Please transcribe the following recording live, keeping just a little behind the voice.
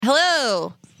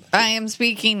Hello, I am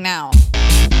speaking now.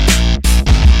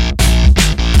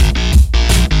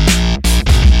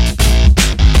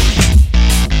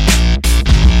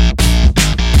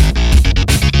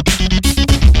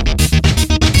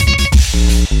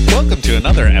 Welcome to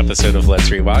another episode of Let's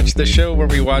Rewatch, the show where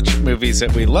we watch movies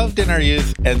that we loved in our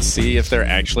youth and see if they're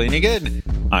actually any good.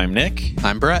 I'm Nick.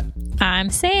 I'm Brett. I'm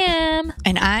Sam.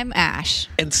 And I'm Ash.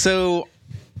 And so,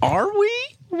 are we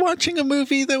watching a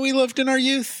movie that we loved in our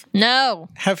youth? No.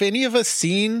 Have any of us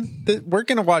seen we're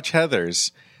going to watch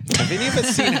Heathers. Have any of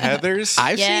us seen Heathers?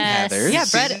 I've Yes. seen Heathers. Yeah,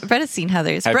 Brett has seen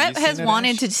Heathers. Have Brett you has seen it,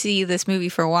 wanted Ash? to see this movie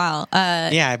for a while.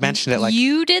 Yeah, I mentioned it like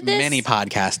You did this? many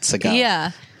podcasts ago.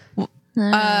 Yeah.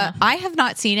 I have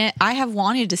not seen it. I have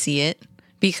wanted to see it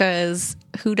because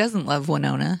who doesn't love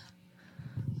Winona?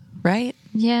 Right?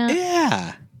 Yeah.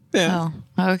 Yeah. Yeah.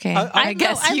 Oh, okay. I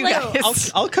guess I you like-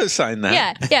 guys. I'll co-sign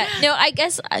that. Yeah. No, I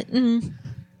guess.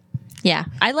 Yeah.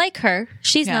 I like her.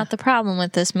 She's Yeah. not the problem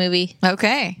with this movie.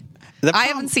 Okay. The I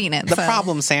haven't seen it, The so-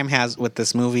 problem Sam has with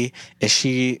this movie is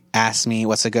she asked me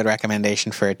what's a good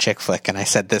recommendation for a chick flick, and I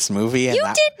said this movie. And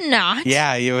You did not.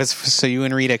 Yeah, it was so you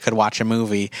and Rita could watch a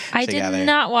movie I together. did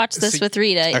not watch this with Or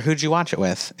Rita. who'd you watch it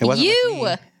with? It wasn't You.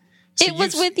 with me. So It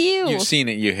was you've- with you. You've seen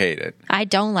it. You hate it. I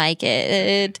don't like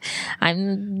it.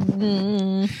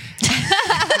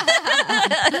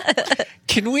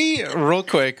 Can we, real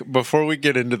quick, before we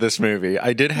get into this movie,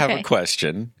 I did have a Okay.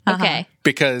 question. Okay.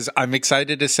 Because I'm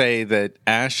excited to say that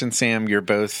Ash and Sam, you're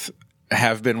both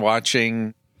have been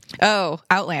watching Oh,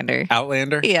 Outlander.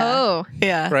 Outlander. Yeah. Oh,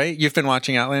 Yeah. Right? You've been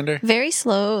watching Outlander? very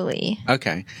slowly.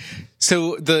 Okay.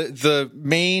 So the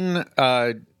main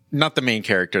not the main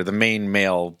character, the main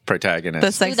male protagonist.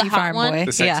 The sexy the hot farm one? boy.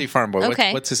 the sexy farm boy.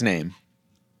 Okay. What's his name?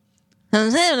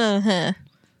 Jamie.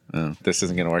 Oh, this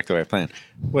isn't going to work the way I planned.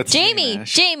 What's his name,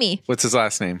 Ash? Jamie. What's his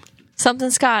last name? Something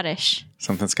Scottish.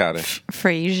 Something Scottish.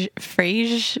 Fraser.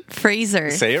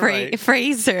 Say it right.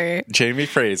 Fraser. Jamie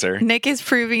Fraser. Nick is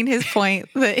proving his point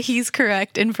that he's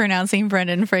correct in pronouncing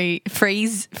Brendan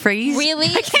phrase. Really?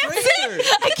 I can't say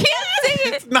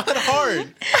it. It's not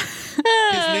hard.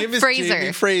 His name is Fraser.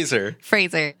 Jamie Fraser.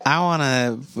 Fraser. I want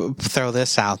to throw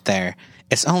this out there.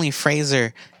 It's only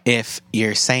Fraser if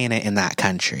you're saying it in that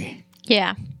country.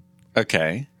 Yeah.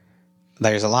 Okay.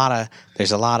 There's a lot of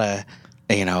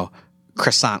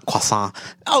croissant.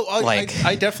 Oh, Like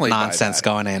I definitely buy nonsense that.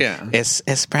 going in. Yeah.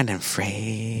 It's Brendan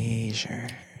Fraser.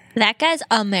 That guy's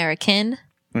American.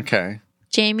 Okay.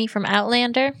 Jamie from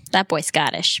Outlander. That boy's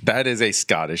Scottish. That is a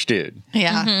Scottish dude.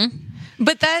 Yeah.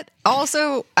 But that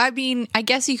also, I mean, I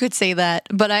guess you could say that,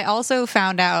 but I also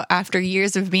found out after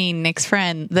years of being Nick's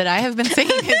friend that I have been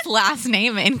saying his last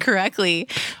name incorrectly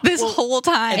this whole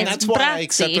time. And that's why I Brazzi.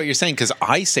 accept what you're saying, because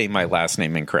I say my last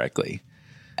name incorrectly.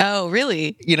 Oh,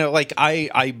 really? You know, like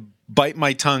I bite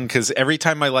my tongue because every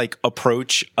time I like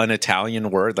approach an Italian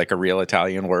word, like a real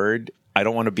Italian word, I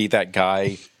don't want to be that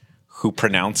guy who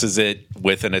pronounces it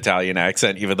with an Italian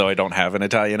accent, even though I don't have an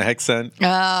Italian accent.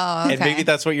 Oh, okay. And maybe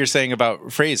that's what you're saying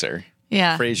about Fraser.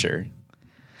 Yeah. Fraser.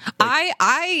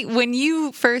 I when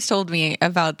you first told me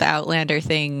about the Outlander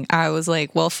thing, I was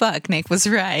like, well, fuck, Nick was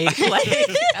right. Like,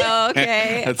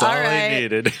 okay. That's all I right.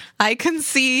 needed. I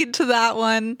concede to that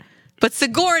one. But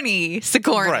Sigourney.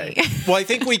 Right. Well, I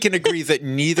think we can agree that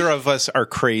neither of us are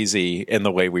crazy in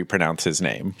the way we pronounce his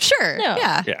name. Sure. No.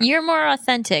 Yeah. Yeah. You're more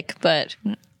authentic, but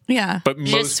Yeah. But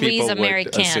Je most suis people would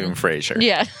American. assume Fraser.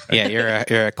 yeah. Yeah,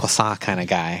 you're a croissant kind of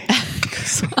guy.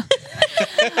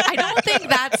 I don't think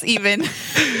that's even.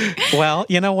 Well,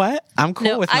 you know what? I'm cool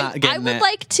No, with not I getting would it.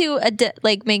 like to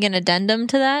make an addendum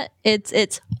to that.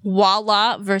 It's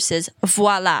voila versus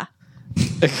voila.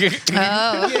 Oh,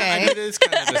 okay. I mean, it is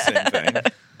kind of the same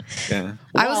thing. Yeah.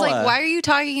 I was like, Walla. why are you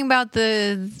talking about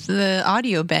the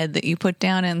audio bed that you put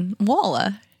down in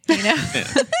Walla? You know?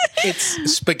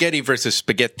 It's spaghetti versus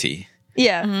spaghetti.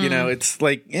 Yeah. You know, it's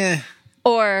like,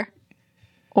 Or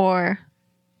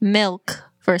milk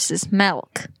versus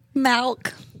milk.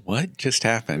 Milk. what just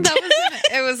happened? That was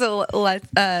it was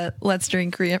a Let's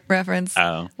Drink reference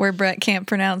Oh. where Brett can't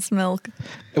pronounce milk.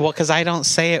 Well, because I don't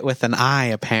say it with an I,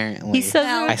 apparently. He says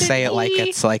No. it I with say an it like E.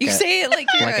 it's like You a, say it like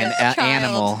you're like a an child.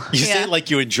 animal. You say Yeah. it like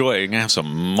you enjoy it. You can have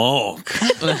some milk.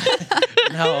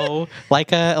 No,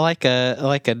 like a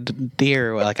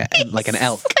deer, like an elk Like an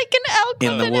elk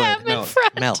in with the an wood. M in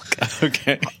front. Milk.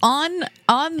 Okay. On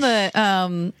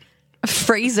the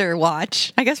Fraser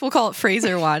watch. I guess we'll call it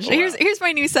Fraser watch. Here's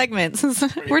my new segment since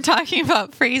we're talking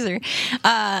about Fraser.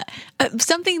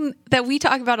 Something that we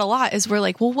talk about a lot is we're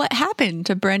like, well, what happened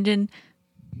to Brendan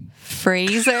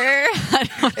Fraser? I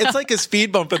don't know. It's like a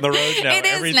speed bump in the road now. It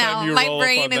is Every now. time you My roll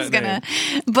brain up on is that gonna.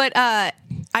 name. But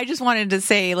I just wanted to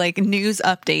say, like, news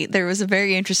update. There was a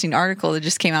very interesting article that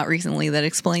just came out recently that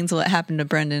explains what happened to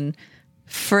Brendan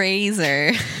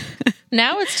Fraser.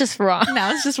 Now it's just wrong.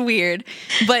 Now it's just weird.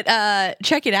 But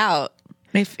check it out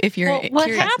if you're What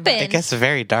curious about happened? it. It gets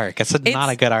very dark. It's not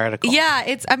a good article.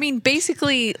 Yeah, I mean,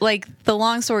 basically, like, the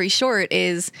long story short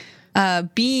is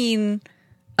being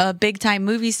a big time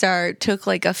movie star took,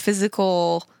 like, a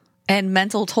physical and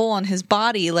mental toll on his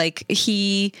body. Like,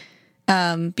 he,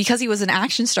 because he was an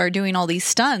action star doing all these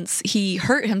stunts, he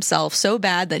hurt himself so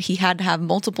bad that he had to have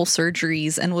multiple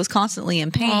surgeries and was constantly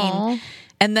in pain. Aw.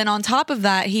 And then on top of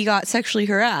that, he got sexually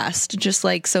harassed, just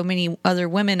like so many other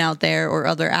women out there or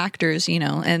other actors, you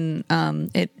know, and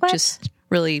it just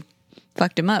really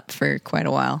fucked him up for quite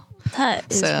a while.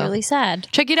 That is So- really sad.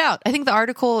 Check it out. I think the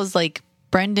article is like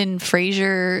Brendan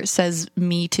Fraser says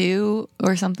 "Me Too"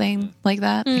 or something like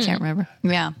that. I can't remember.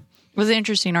 Yeah, it was an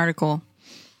interesting article.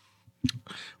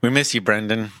 We miss you,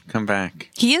 Brendan. Come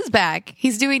back. He is back.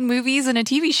 He's doing movies and a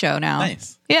TV show now.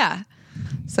 Nice. Yeah.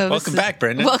 So Welcome back,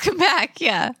 Brendan. Welcome back.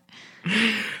 Yeah.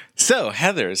 So,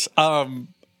 Heathers,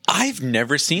 I've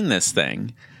never seen this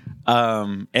thing.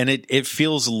 And it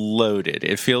feels loaded.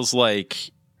 It feels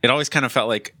like it always kind of felt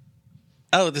like,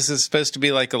 oh, this is supposed to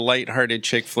be like a lighthearted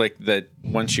chick flick that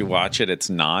once you watch it, it's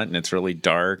not, and it's really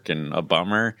dark and a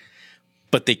bummer.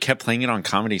 But they kept playing it on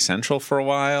Comedy Central for a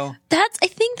while. I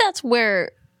think that's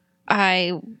where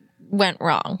I went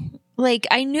wrong. Like,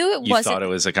 I knew it You wasn't. thought it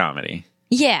was a comedy.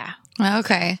 Yeah.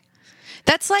 Okay.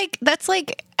 That's like,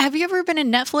 have you ever been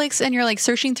in Netflix and you're like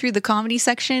searching through the comedy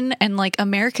section and like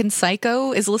American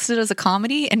Psycho is listed as a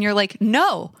comedy and you're like,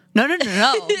 no. No,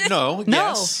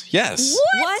 No. yes.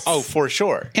 What? Oh, for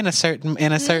sure. In a certain No.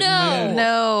 mood.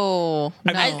 No.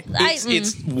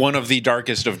 It's one of the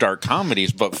darkest of dark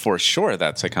comedies, but for sure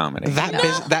that's a comedy.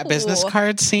 That business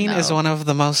card scene is one of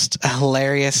the most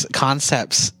hilarious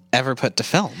concepts ever put to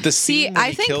film. The scene when I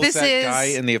he think kills this that is- guy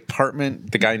in the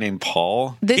apartment, the guy named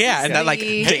Paul. This Yeah, is and that like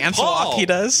the- dance Paul! walk he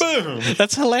does. Boom.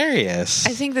 That's hilarious.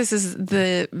 I think this is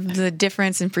the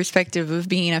difference in perspective of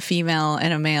being a female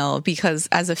and a male, because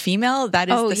as a female, that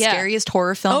is the scariest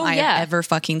horror film I have ever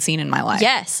fucking seen in my life.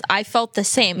 Yes, I felt the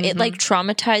same. It like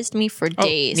traumatized me for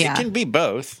days. yeah. It can be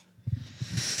both.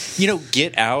 You know,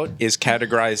 Get Out is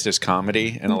categorized as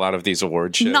comedy in a lot of these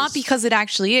award shows. Not because it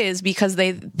actually is, because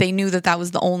they knew that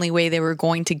was the only way they were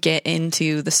going to get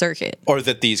into the circuit. Or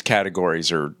that these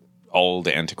categories are old,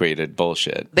 antiquated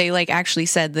bullshit. They like actually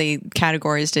said they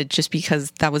categorized it just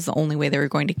because that was the only way they were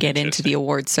going to get into the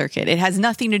award circuit. It has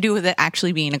nothing to do with it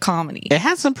actually being a comedy. It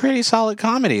had some pretty solid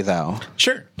comedy though.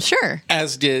 Sure. Sure.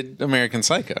 As did American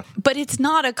Psycho. But it's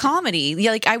not a comedy.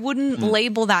 Yeah, like I wouldn't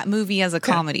label that movie as a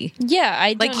comedy. Yeah,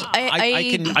 I Like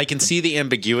don't. I can see the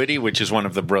ambiguity, which is one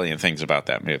of the brilliant things about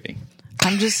that movie.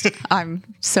 I'm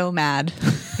so mad.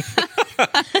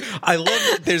 I love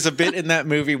that there's a bit in that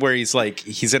movie where he's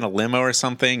in a limo or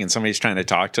something and somebody's trying to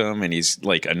talk to him and he's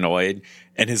like annoyed,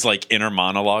 and his like inner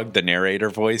monologue, the narrator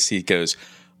voice, he goes,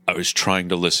 I was trying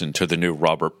to listen to the new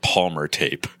Robert Palmer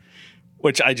tape,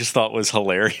 which I just thought was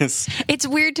hilarious. It's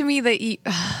weird to me that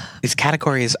These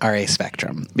categories are a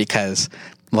spectrum because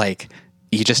like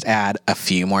you just add a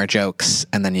few more jokes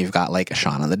and then you've got like a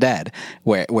Shaun of the Dead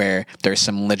where there's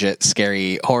some legit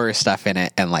scary horror stuff in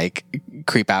it and like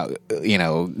creep out, you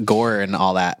know, gore and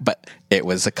all that, but it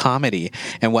was a comedy.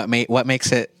 And what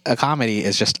makes it a comedy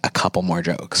is just a couple more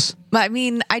jokes. I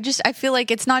mean, I feel like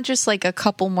it's not just like a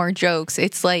couple more jokes.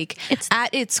 It's like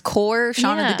at its core,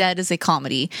 Shaun of the Dead is a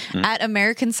comedy. At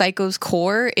American Psycho's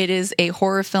core, it is a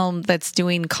horror film that's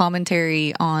doing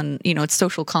commentary on, you know, it's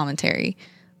social commentary.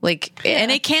 Like,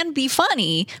 and it can be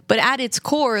funny, but at its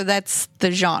core, that's the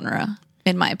genre,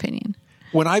 in my opinion.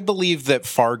 When I believe that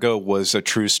Fargo was a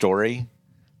true story,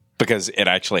 because it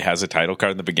actually has a title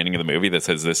card in the beginning of the movie that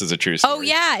says this is a true story. Oh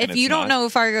yeah, and if you it's don't not. know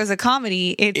if Fargo's a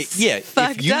comedy, it's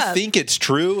fucked if you up. think it's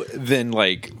true, then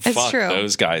like It's fuck true.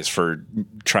 those guys for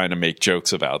trying to make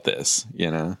jokes about this, you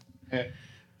know.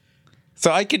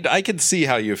 So I could see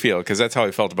how you feel, because that's how I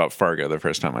felt about Fargo the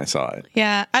first time I saw it.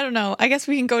 Yeah, I don't know. I guess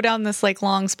we can go down this like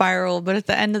long spiral, but at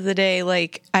the end of the day,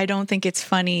 like I don't think it's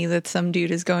funny that some dude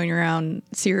is going around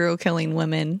serial killing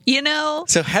women. You know?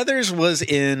 So Heathers was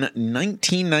in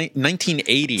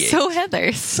 1988. So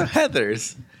Heathers. So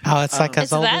Heathers. Oh, it's like as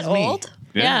Is old that as me. old?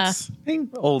 Yes. I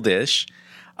think oldish.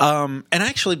 And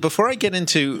actually, before I get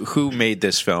into who made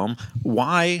this film,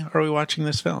 why are we watching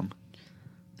this film?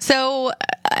 So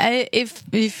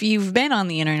if you've been on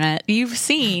the internet, you've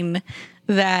seen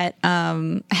that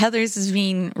Heathers is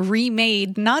being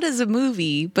remade not as a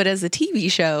movie but as a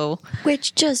TV show.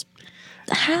 Which just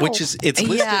How? Which is, it's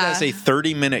listed Yeah. as a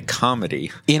 30-minute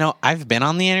comedy. You know, I've been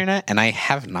on the internet and I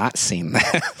have not seen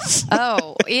this.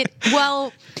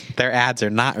 Well, Their ads are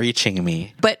not reaching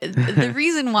me. but the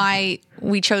reason why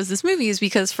we chose this movie is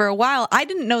because for a while I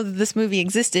didn't know that this movie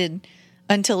existed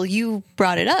until you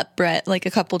brought it up, Brett, like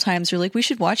a couple times. You're like, we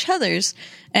should watch Heathers.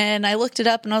 And I looked it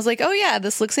up and I was like, oh yeah,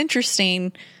 this looks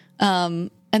interesting. And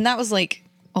that was like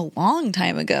a long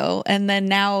time ago. And then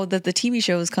now that the TV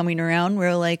show is coming around,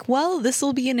 we're like, well, this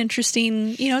will be an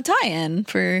interesting, tie-in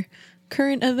for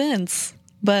current events.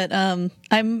 But I'm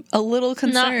a little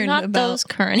concerned not about those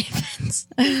current events.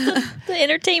 The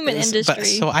entertainment industry. But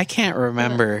so I can't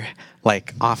remember,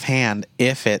 like, offhand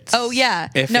if it's. Oh yeah,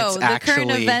 if no, it's the actually,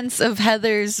 current events of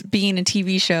Heathers being a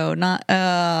TV show. Not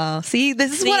see,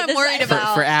 this is what I'm this worried is-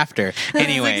 about. for after.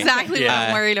 Anyway, That's exactly what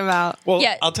I'm worried about. Well,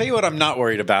 Yeah. I'll tell you what I'm not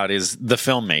worried about is the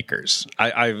filmmakers.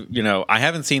 I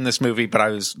haven't seen this movie, but I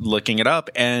was looking it up,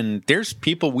 and there's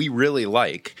people we really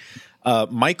like.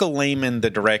 Michael Lehman, the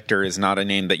director, is not a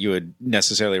name that you would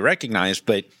necessarily recognize,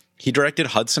 but he directed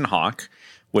Hudson Hawk,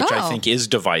 which I Oh. think is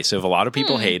divisive. A lot of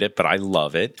people hate it, but I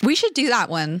love it. We should do that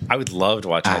one. I would love to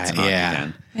watch Hudson Hawk yeah.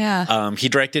 again. Yeah. He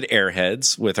directed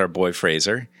Airheads with our boy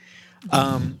Fraser.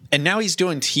 And now he's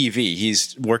doing TV.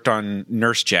 He's worked on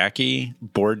Nurse Jackie,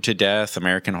 Bored to Death,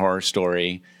 American Horror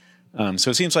Story. So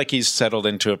it seems like he's settled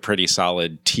into a pretty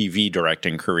solid TV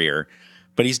directing career.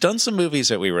 But he's done some movies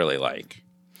that we really like.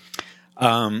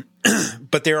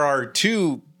 But there are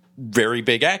two very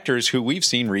big actors who we've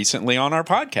seen recently on our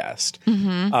podcast.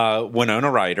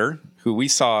 Winona Ryder, who we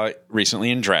saw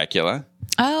recently in Dracula,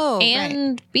 Oh, right.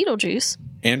 and Beetlejuice.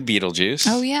 and Beetlejuice.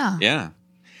 Oh, yeah. Yeah.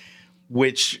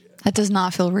 Which, That does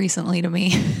not feel recently to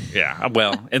me. yeah,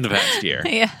 well, in the past year.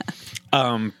 Yeah.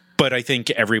 But I think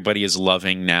everybody is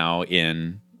loving now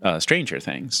in Stranger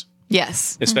Things,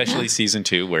 Yes. especially season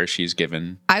 2, where she's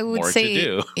given I would more say, to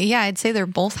do. yeah, I'd say they're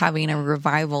both having a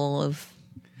revival of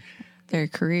their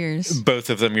careers. Both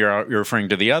of them, you're referring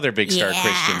to the other big star, Yeah.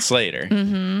 Christian Slater,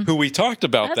 who we talked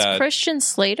about That's that. Christian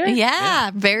Slater?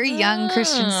 Yeah, very young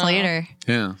Christian Slater.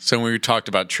 Yeah. So when we talked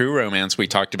about True Romance, we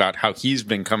talked about how he's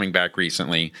been coming back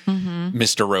recently.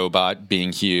 Mr. Robot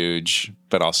being huge,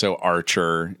 but also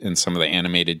Archer in some of the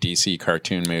animated DC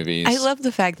cartoon movies. I love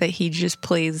the fact that he just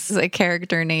plays a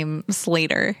character named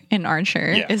Slater in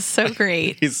Archer. Yeah. It's so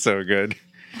great. He's so good.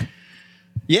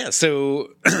 Yeah,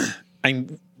 so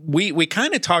we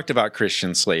kind of talked about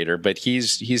Christian Slater, but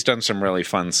he's done some really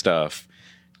fun stuff.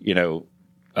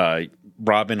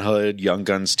 Robin Hood, Young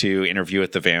Guns 2, Interview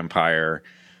with the Vampire.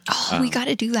 Oh, we got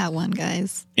to do that one,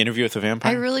 guys. Interview with the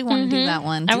Vampire. I really want to do that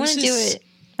one. I want to do it.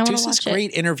 I want There's to this watch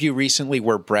great it. interview recently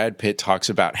where Brad Pitt talks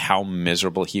about how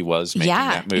miserable he was making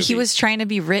Yeah, that movie. he was trying to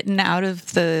be written out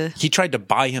of the. He tried to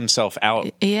buy himself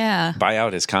out, Yeah. buy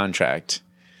out his contract.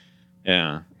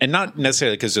 Yeah. And not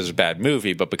necessarily because it was a bad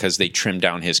movie, but because they trimmed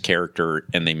down his character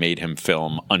and they made him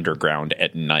film underground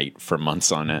at night for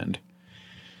months on end.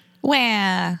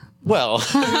 Wah. Well,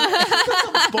 that's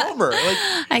a bummer. Like,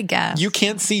 I guess. you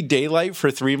can't see daylight for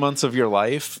 3 months of your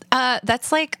life.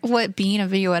 That's like what being a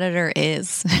video editor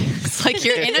is. It's like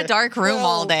you're in a dark room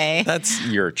all day. That's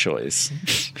your choice.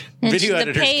 And Video the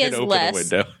editors pay can is open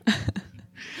less. a window.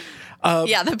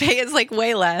 Yeah, the pay is like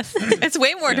way less. It's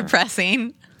way more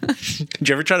depressing. Did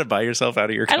you ever try to buy yourself out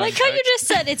of your I contract? like how you just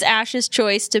said it's Ash's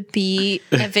choice to be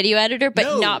a video editor, but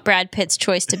No. not Brad Pitt's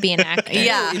choice to be an actor.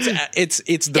 Yeah. It's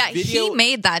the Yeah, video. he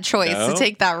made that choice No. to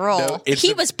take that role. No, it's He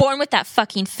the- was born with that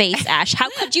fucking face, Ash. How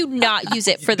could you not use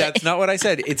it for the? That's not what I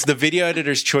said. It's the video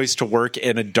editor's choice to work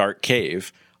in a dark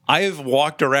cave. I have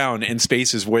walked around in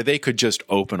spaces where they could just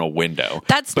open a window.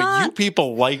 That's but not- you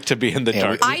people like to be in the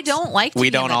dark. I don't like to we be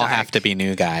in don't the all dark. have to be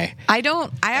new guy. I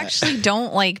actually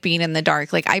don't like being in the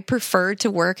dark. Like, I prefer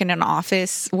to work in an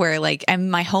office where, like, in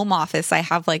my home office, I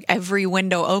have like every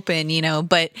window open,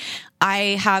 but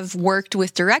I have worked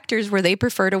with directors where they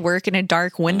prefer to work in a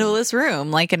dark windowless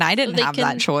room. Like, and I didn't They have can-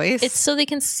 that choice. It's so they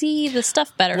can see the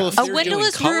stuff better. Well, if A you're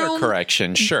windowless doing color room-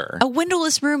 correction, sure. a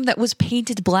windowless room that was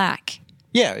painted black.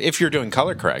 Yeah, if you're doing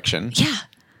color correction. Yeah.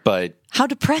 But How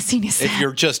depressing is if that?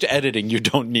 you're just editing, you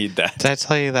don't need that. Did I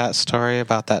tell you that story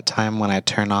about that time when I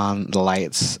turned on the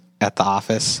lights at the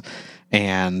office?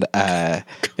 And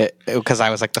because I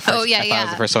was like the first, Oh, yeah, I thought I yeah.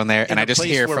 was the first one there, and I just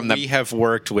Place hear where from the. we have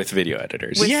worked with video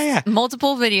editors. With yeah.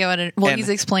 multiple video editors. Well, And he's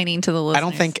explaining to the listeners.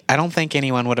 I don't think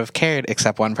anyone would have cared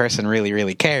except one person really,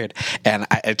 really cared. And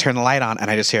I turn the light on and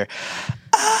I just hear,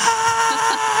 ah!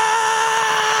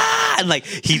 And like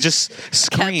he just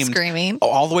screamed screaming.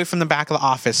 all the way from the back of the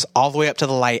office, all the way up to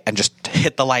the light, and just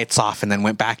hit the lights off, and then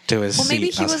went back to his Well, seat.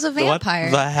 maybe he I was a "What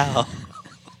vampire." the hell?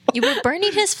 You were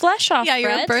burning his flesh off, Yeah, you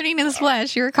were Brett. burning his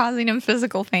flesh. You were causing him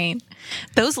physical pain.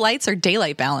 Those lights are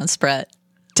daylight balanced, Brett.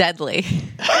 Deadly.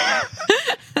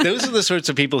 Those are the sorts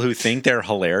of people who think they're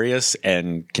hilarious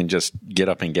and can just get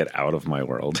up and get out of my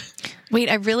world. Wait,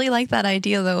 I really like that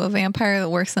idea, though. A vampire that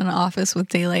works in an office with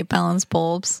daylight balanced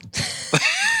bulbs.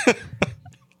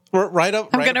 Right up.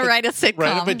 I'm going to write a sitcom.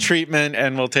 Write up a treatment,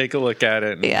 and we'll take a look at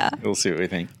it. And Yeah. we'll see what we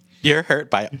think. You're hurt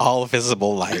by all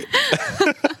visible light.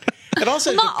 It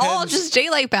also Not all depends- just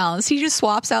daylight balanced. He just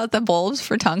swaps out the bulbs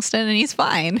for tungsten and he's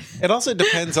fine. It also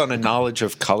depends on a knowledge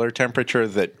of color temperature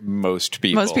that most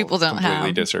people don't completely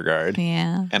have. disregard.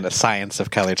 Yeah. And a science of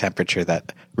color temperature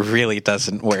that really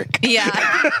doesn't work. Yeah.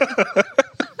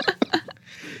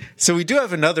 So we do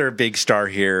have another big star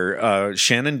here,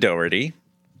 Shannon Doherty,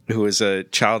 who is a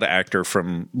child actor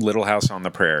from Little House on the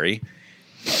Prairie.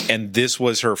 And this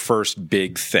was her first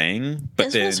big thing. But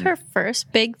This then, was her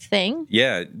first big thing.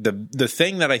 yeah, the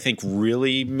thing that I think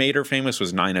really made her famous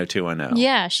was 90210.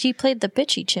 Yeah, she played the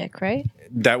bitchy chick, right?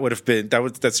 That would have been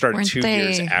that started Weren't 2 they-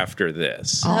 years after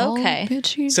this. Okay.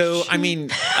 Bitchy So, I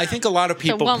mean, I think a lot of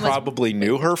people one was- probably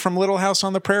knew her from Little House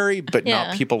on the Prairie, but Yeah.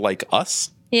 not people like us.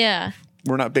 Yeah.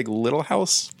 We're not big Little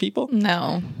House people.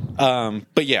 No.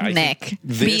 But yeah, I Nick, think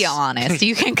this, be honest.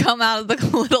 You can come out of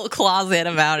the little closet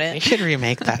about They it. should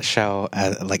remake that show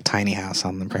like Tiny House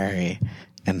on the Prairie.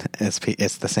 And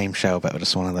it's the same show, but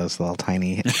just one of those little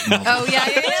tiny. Oh,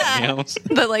 yeah.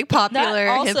 The like popular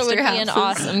That also hipster would be houses. an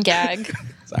awesome gag.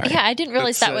 Sorry. Yeah, I didn't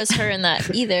realize That's, that was her in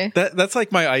that either. That's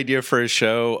like my idea for a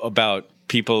show about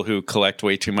people who collect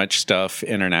way too much stuff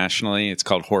internationally. It's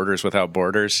called Hoarders Without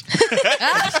Borders.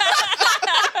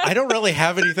 I don't really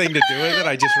have anything to do with it.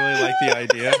 I just really like the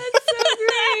idea.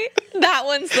 That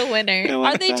one's the winner.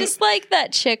 Are they just like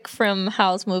that chick from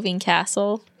Howl's Moving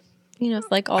Castle? You know,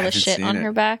 with like all the haven't shit seen on it.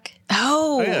 her back.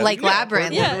 Oh, Yeah, like yeah,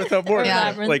 Labyrinth. Hoarder Without Borders. Yeah.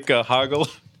 Labyrinth. Like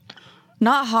Hoggle.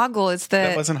 Not Hoggle. It's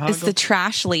That wasn't it's the Hoggle?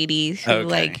 trash lady who Okay.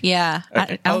 like yeah.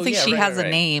 Okay. I don't Oh, think yeah, she right, has right. a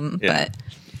name, Yeah. but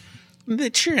The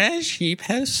trash heap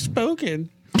has spoken.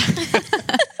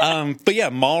 But yeah,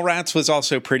 Mallrats was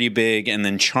also pretty big, and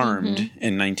then Charmed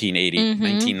in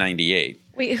 1998.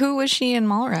 wait, who was she in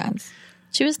Mallrats?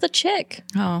 She was the chick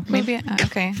Oh, maybe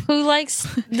okay. who likes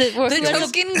The who has a-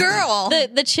 token girl.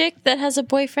 the chick that has a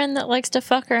boyfriend that likes to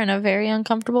fuck her in a very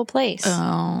uncomfortable place.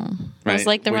 Oh, It was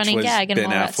like the Which running was gag in Ben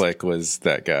Mallrats. Affleck was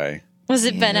that guy. Was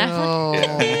it Ben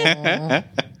Affleck?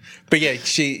 But yeah,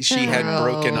 she had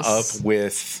broken up Gross.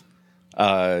 with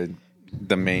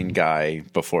the main guy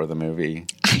before the movie.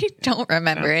 I don't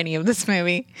remember any of this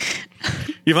movie.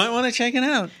 You might want to check it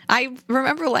out. I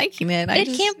remember liking it.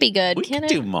 It can't be good, We can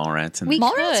could it? do Mallrats. And We-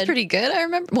 Mallrats could. pretty good. I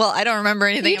remember. Well, I don't remember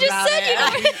anything You just about said it.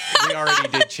 you don't. we already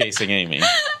did Chasing Amy.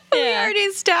 We already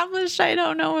established I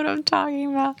don't know what I'm talking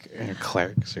about. Or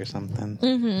Clerks or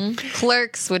something.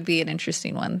 Clerks would be an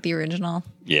interesting one. The original.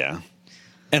 Yeah.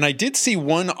 And I did see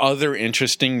one other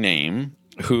interesting name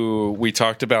who we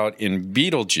talked about in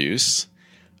Beetlejuice.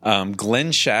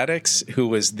 Glenn Shaddix, who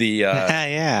was the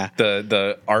Yeah.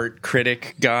 the art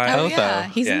critic guy. Oh yeah,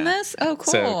 he's in Yeah. this. Oh,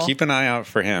 cool. So keep an eye out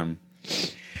for him.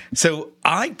 So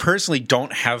I personally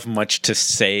don't have much to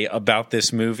say about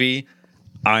this movie.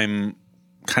 I'm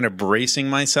kind of bracing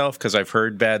myself because I've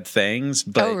heard bad things.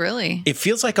 But Oh, really? It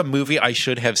feels like a movie I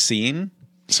should have seen.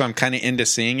 So I'm kind of into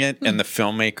seeing it, and the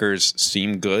filmmakers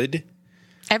seem good.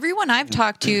 Everyone I've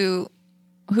talked to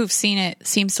who've seen it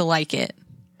seems to like it.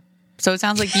 So it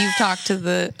sounds like you've talked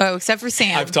to except for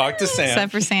Sam. I've talked to Sam.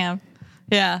 Except for Sam.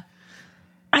 Yeah.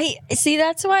 I see.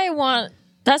 That's why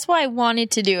I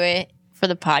wanted to do it for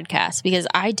the podcast because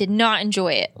I did not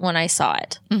enjoy it when I saw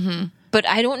it. Mm-hmm. But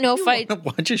I don't know if I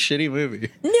Watch a shitty movie.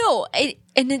 no.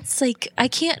 And it's like I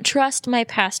can't trust my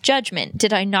past judgment.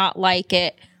 Did I not like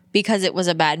it because it was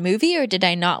a bad movie, or did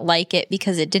I not like it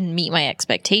because it didn't meet my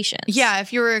expectations? Yeah,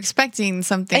 if you were expecting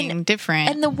something different.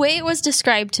 And the way it was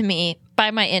described to me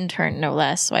by my intern, no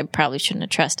less, so I probably shouldn't have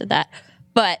trusted that.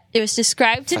 But it was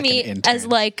described to me Fucking intern. as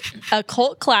like a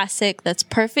cult classic that's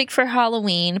perfect for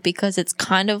Halloween because it's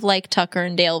kind of like Tucker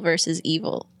and Dale versus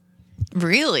Evil.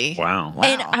 really? Wow.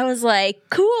 And I was like,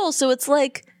 cool. So it's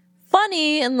like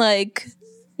funny and like,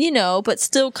 you know, but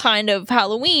still kind of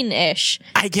Halloween-ish.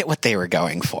 I get what they were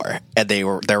going for, and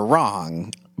they're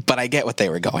wrong, but I get what they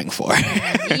were going for.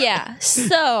 Yeah.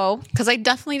 So Because I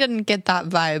definitely didn't get that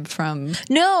vibe from.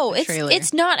 no, trailer.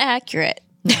 it's not accurate.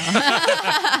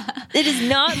 It is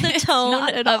not the tone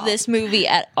not at of all. this movie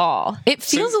at all. It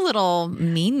feels a little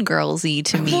Mean Girls-y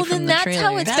to me. Well, from then the that's trailer.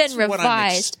 how it's That's been what I'm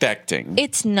revised. expecting.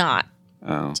 It's not.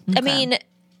 Oh. I mean,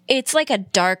 it's like a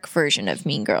dark version of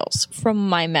Mean Girls from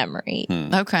my memory.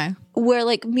 Okay. where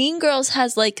like Mean Girls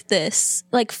has like this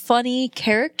like funny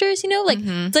characters, you know, like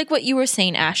it's like what you were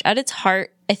saying, Ash. At its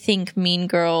heart, I think Mean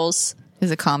Girls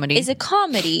Is a comedy. is a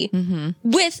comedy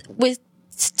with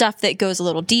stuff that goes a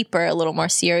little deeper, a little more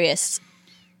serious,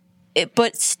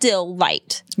 but still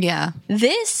light. Yeah.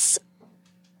 This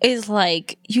is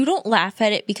like, you don't laugh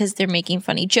at it because they're making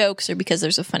funny jokes or because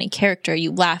there's a funny character.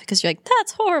 You laugh because you're like,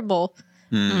 that's horrible.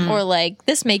 Or like,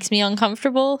 this makes me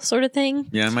uncomfortable sort of thing.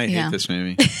 Yeah, I might Yeah. hate this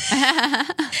movie.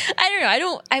 I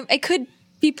don't know. I could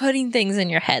be putting things in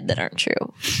your head that aren't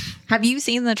true. Have you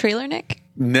seen the trailer, Nick?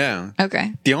 No.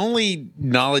 Okay. The only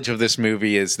knowledge of this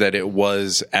movie is that it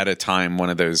was at a time one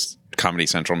of those Comedy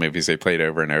Central movies they played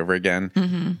over and over again.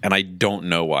 And I don't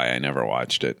know why I never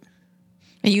watched it.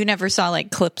 You never saw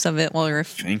like clips of it while you were.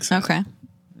 Think so. Okay.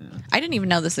 I didn't even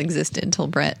know this existed until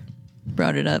Brett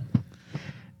brought it up.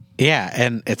 Yeah,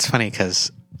 and it's funny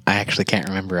because I actually can't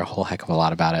remember a whole heck of a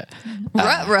lot about it.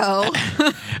 Ruh-roh.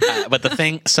 But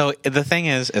the thing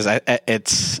is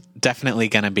it's definitely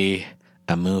going to be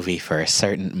a movie for a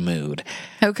certain mood.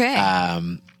 Okay.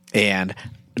 And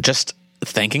just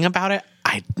thinking about it,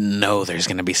 I know there's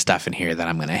going to be stuff in here that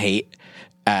I'm going to hate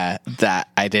that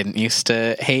I didn't used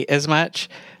to hate as much.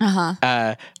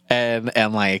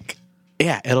 And like,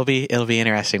 yeah, it'll be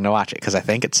interesting to watch it because I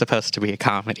think it's supposed to be a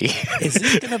comedy. Is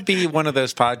this going to be one of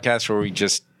those podcasts where we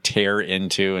just tear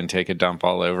into and take a dump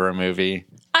all over a movie?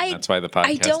 That's why the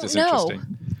podcast don't is know.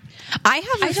 interesting. I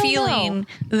have a don't feeling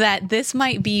that this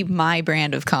might be my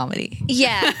brand of comedy.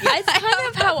 Yeah, that's kind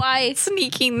of how I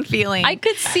Sneaking feeling.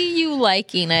 could see you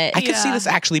liking it. I could see this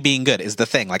actually being good. Is the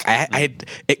thing like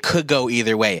it could go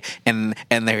either way, and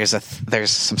there's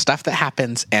some stuff that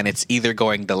happens, and it's either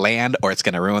going to land or it's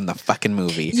going to ruin the fucking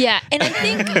movie. Yeah, and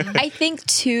I think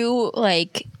too,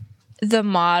 like the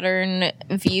modern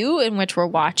view in which we're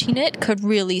watching it could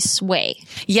really sway.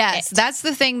 Yes, that's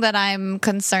the thing that I'm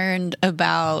concerned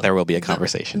about. There will be a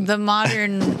conversation. The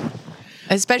modern,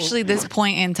 especially this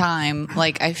point in time,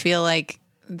 like I feel like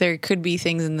there could be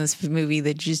things in this movie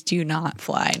that just do not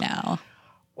fly now.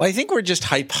 Well, I think we're just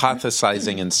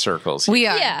hypothesizing in circles. We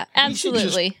are. Yeah, We should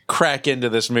absolutely. just crack into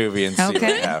this movie and see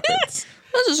Okay. what happens.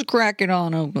 Let's just crack it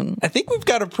on open. I think we've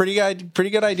got a pretty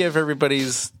good idea of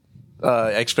everybody's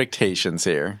expectations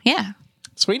here. Yeah.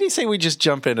 Sweetie, say we just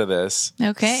jump into this.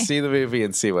 Okay. See the movie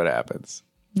and see what happens.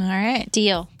 All right.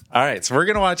 Deal. All right, so we're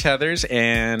going to watch Heathers,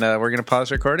 and we're going to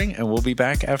pause recording, and we'll be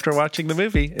back after watching the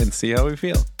movie and see how we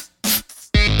feel.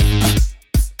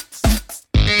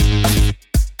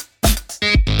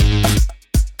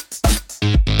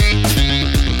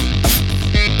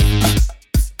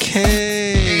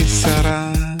 Que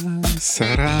sera,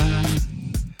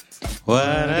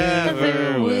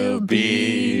 whatever will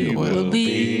be, will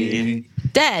be.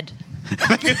 Dead.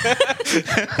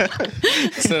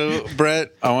 So,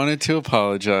 Brett, I wanted to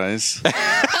apologize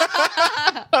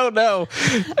Oh no!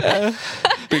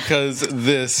 because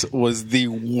this was the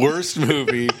worst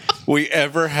movie we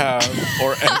ever have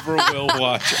or ever will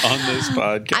watch on this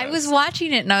podcast. I was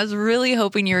watching it and I was really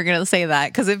hoping you were going to say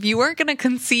that because if you weren't going to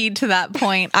concede to that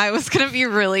point, I was going to be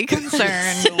really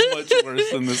concerned. so much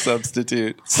worse than The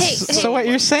Substitute. Hey, So what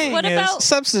you're saying What is about-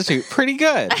 Substitute pretty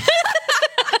good.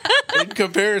 In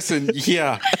comparison,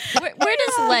 yeah, where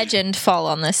does Legend fall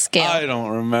on this scale? I don't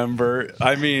remember.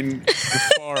 I mean,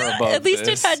 far above. At least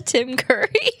this. it had Tim Curry.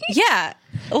 Yeah.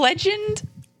 Legend.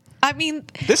 I mean,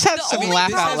 This has some only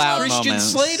laugh out problem- loud Christian moments.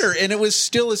 Slater, and it was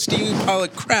still a Stevie pile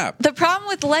of crap. the problem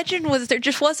with Legend was there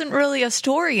just wasn't really a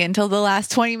story until the last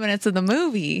 20 minutes of the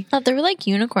movie. There were like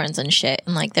unicorns and shit,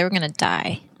 and like they were gonna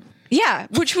die. Yeah,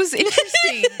 which was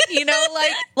interesting.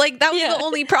 Like that was Yeah. the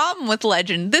only problem with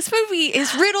Legend. This movie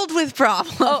is riddled with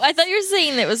problems. Oh, I thought you were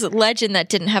saying it was Legend that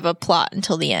didn't have a plot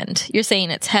until the end. You're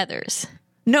saying it's Heathers.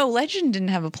 No, Legend didn't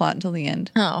have a plot until the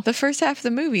end. Oh. The first half of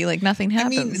the movie, like nothing I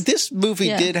happens. mean, this movie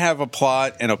Yeah. did have a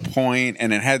plot and a point,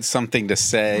 and it had something to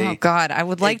say. Oh God, I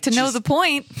would like to know just- the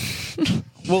point.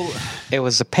 Well, It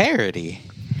was a parody.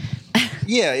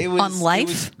 yeah, it was On life? It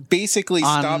was basically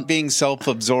On- stop being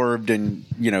self-absorbed and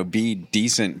be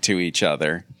decent to each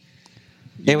other.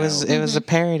 It was a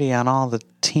parody on all the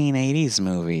teen 80s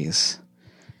movies.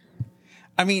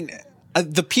 I mean,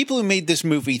 the people who made this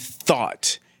movie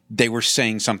thought they were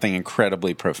saying something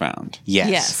incredibly profound.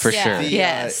 Yes, for yeah. sure.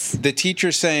 Yes. The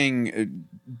teacher saying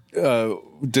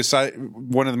decide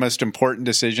one of the most important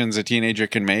decisions a teenager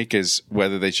can make is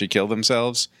whether they should kill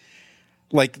themselves.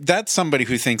 Like, that's somebody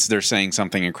who thinks they're saying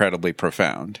something incredibly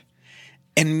profound.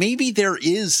 And maybe there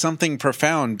is something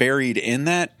profound buried in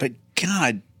that, but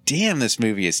god damn, this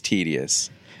movie is tedious.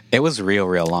 It was real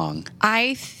long.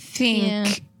 I think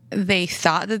Yeah. they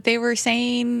thought that they were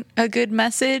saying a good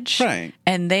message, Right.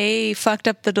 and they fucked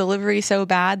up the delivery so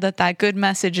bad that good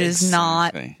message is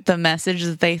not Exactly. the message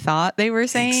that they thought they were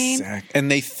saying. And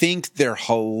they think they're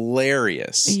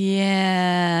hilarious.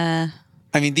 Yeah.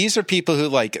 I mean, these are people who,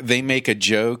 like, they make a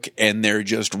joke and they're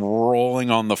just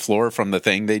rolling on the floor from the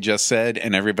thing they just said,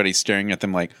 and everybody's staring at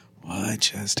them like, what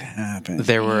just happened?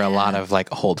 There were a lot of like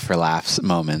hold for laughs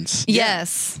moments.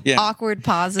 Yes. Yeah. Awkward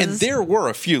pauses. And there were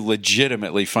a few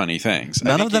legitimately funny things.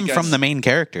 None of them from the main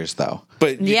characters, though.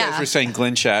 But you Yeah. guys were saying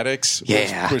Glenn Shaddix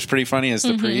Yeah. was pretty funny as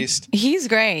the priest. He's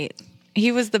great.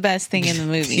 He was the best thing in the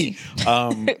movie.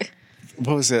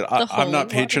 What was it? I'm holy not water.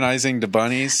 patronizing the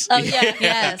bunnies. Oh yeah.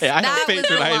 Yes. I that was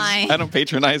the line. I don't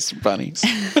patronize bunnies.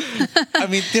 I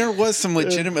mean, there was some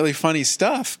legitimately funny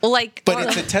stuff. Like, But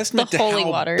it's a testament the to holy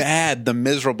how water. bad the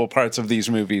miserable parts of this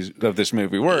movie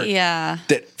were. yeah.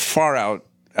 That far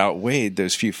outweighed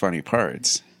those few funny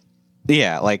parts.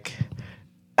 Yeah, like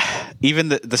even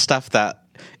the stuff that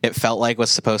it felt like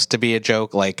was supposed to be a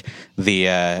joke, like the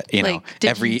Like,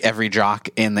 did every jock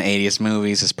in the 80s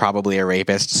movies is probably a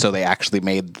rapist, so they actually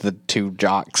made the two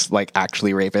jocks like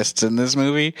actually rapists in this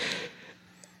movie.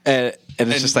 And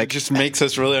it's just like it just makes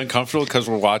us really uncomfortable because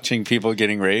we're watching people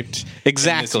getting raped.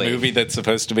 Exactly. In this movie that's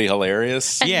supposed to be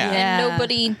hilarious. Yeah. Yeah.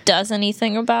 Nobody does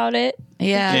anything about it.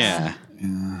 Yeah.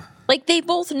 yeah. Like they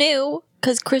both knew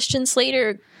because Christian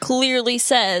Slater clearly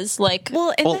says like,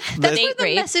 Well, and Well, that's the- where the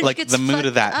rape. message Like gets the mood fucked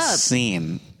of that up.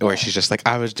 scene where she's just like,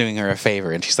 I was doing her a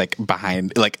favor, and she's like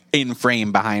behind, like in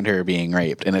frame behind her being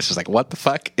raped, and it's just like, what the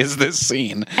fuck is this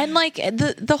scene? And like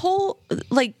the whole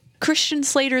like Christian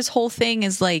Slater's whole thing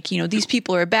is like, you know, these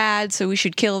people are bad, so we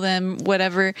should kill them,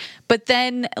 whatever. But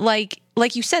then like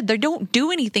you said, they don't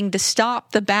do anything to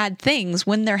stop the bad things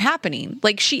when they're happening.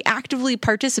 Like she actively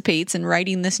participates in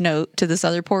writing this note to this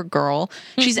other poor girl.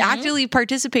 She's actively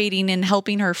participating in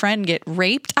helping her friend get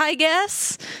raped, I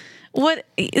guess. What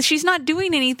she's not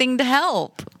doing anything to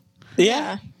help.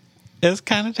 Yeah, it's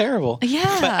kind of terrible.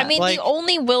 Yeah. I mean, Like- the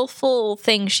only willful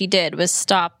thing she did was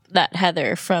stop that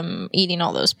Heather from eating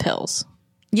all those pills.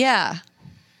 Yeah.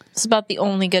 It's about the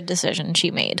only good decision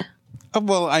she made.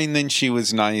 Well, and then she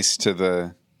was nice to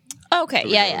the. Okay,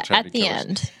 we yeah. tried to At the kill us.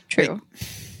 end, true.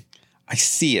 I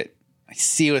see it. I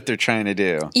see what they're trying to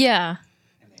do. Yeah.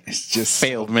 It's just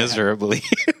Failed miserably.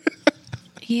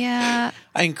 Yeah.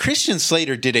 And Christian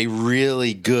Slater did a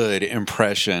really good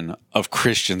impression of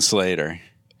Christian Slater.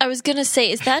 I was gonna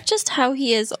say, is that just how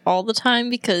he is all the time?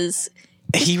 Because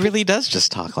He really does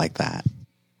just talk like that.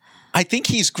 I think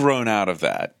he's grown out of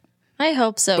that. I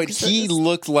hope so. But 'cause he it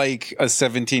looked like a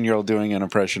 17-year-old doing an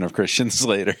impression of Christian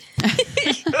Slater.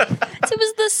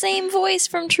 was the same voice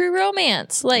from True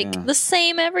Romance, like the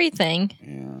same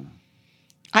everything.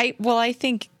 I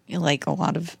think like a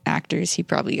lot of actors, he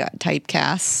probably got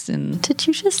typecast and Did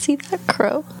you just see that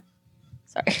crow?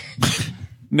 Sorry.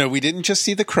 No, we didn't just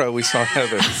see the crow. We saw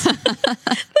Heather's.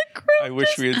 I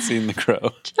wish we had seen the crow.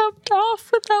 Jumped off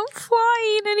without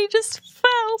flying, and he just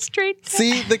fell straight down.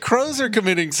 See, the crows are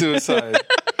committing suicide.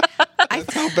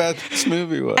 That's how bad this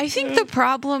movie was. I think the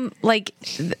problem, like,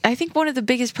 I think one of the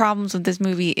biggest problems with this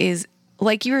movie is,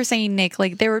 like you were saying, Nick,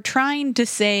 like they were trying to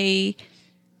say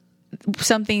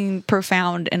something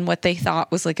profound and what they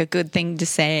thought was like a good thing to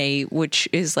say, which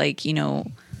is like, you know,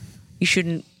 you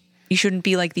shouldn't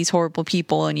be like these horrible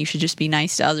people and you should just be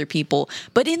nice to other people.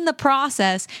 But in the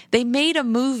process, they made a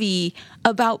movie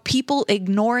about people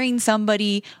ignoring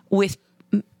somebody with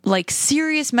like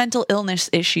serious mental illness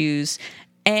issues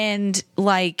and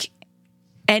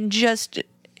just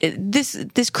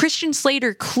this Christian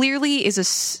Slater clearly is a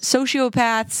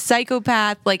sociopath,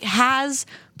 psychopath, like has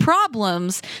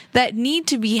problems that need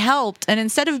to be helped. And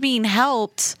instead of being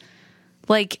helped,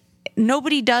 like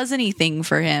nobody does anything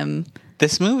for him.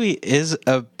 This movie is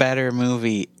a better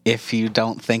movie if you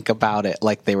don't think about it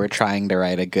like they were trying to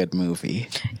write a good movie.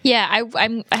 Yeah,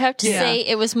 I have to Yeah. say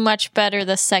it was much better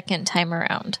the second time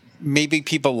around. Maybe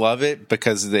people love it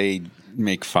because they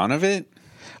make fun of it.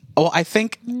 Well, I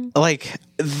think like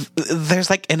there's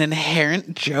like an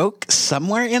inherent joke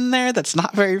somewhere in there that's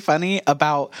not very funny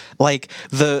about like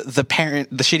the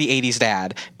parent, the shitty 80s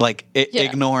dad, like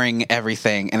ignoring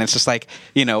everything. And it's just like,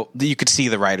 you know, you could see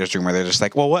the writer's room where they're just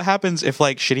like, well, what happens if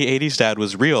like shitty 80s dad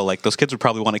was real? Like those kids would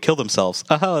probably want to kill themselves.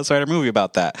 Let's write a movie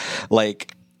about that.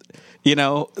 Like, you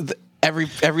know, every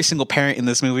single parent in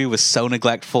this movie was so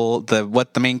neglectful. The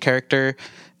main character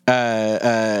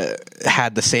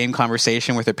had the same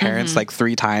conversation with their parents like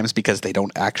 3 times because they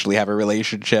don't actually have a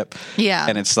relationship. Yeah.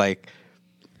 And it's like,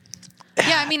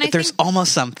 Yeah, I mean, I there's think,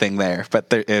 almost something there,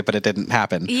 but it didn't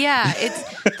happen. yeah,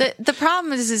 it's the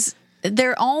problem is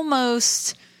they're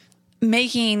almost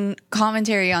making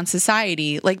commentary on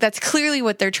society. Like, that's clearly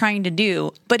what they're trying to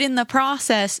do. But in the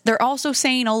process, they're also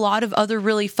saying a lot of other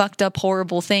really fucked up,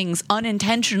 horrible things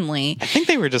unintentionally. I think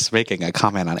they were just making a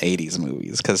comment on 80s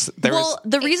movies because there was.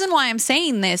 The reason why I'm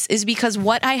saying this is because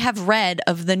what I have read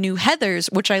of the new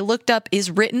Heathers, which I looked up,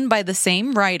 is written by the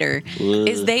same writer,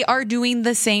 is they are doing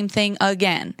the same thing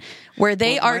again, where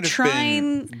they are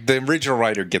trying. The original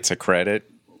writer gets a credit,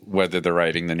 whether they're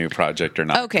writing the new project or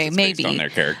not. Okay, it's maybe based on their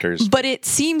characters, but it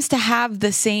seems to have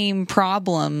the same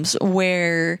problems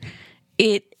where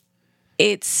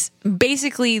it's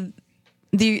basically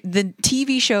the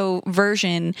TV show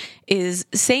version is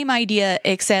same idea,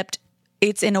 except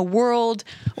it's in a world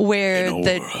where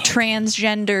the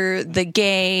transgender, the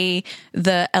gay,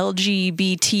 the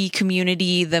LGBT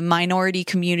community, the minority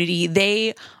community,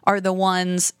 they are the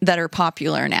ones that are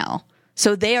popular now.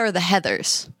 So they are the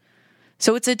Heathers.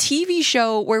 So it's a TV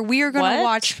show where we are going to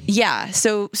watch. Yeah.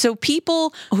 So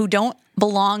people who don't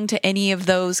belong to any of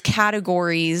those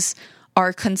categories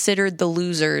are considered the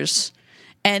losers.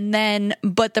 And then,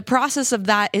 but the process of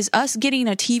that is us getting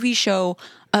a TV show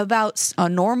about a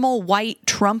normal white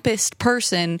Trumpist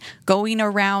person going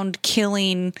around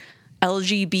killing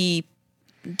LGBT.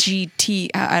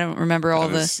 I don't remember all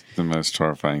the most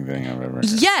horrifying thing I've ever heard.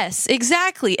 Yes,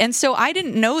 exactly. And so I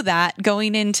didn't know that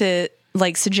going into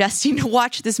like suggesting to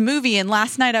watch this movie. And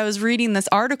last night I was reading this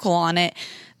article on it,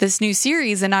 this new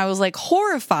series, and I was like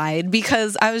horrified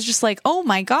because I was just like, oh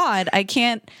my God, I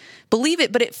can't believe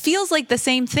it. But it feels like the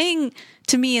same thing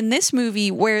to me in this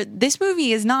movie, where this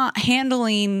movie is not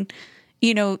handling,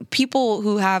 you know, people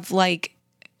who have like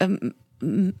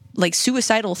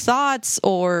suicidal thoughts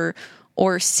or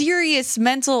serious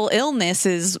mental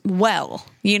illnesses well.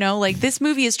 You know, like this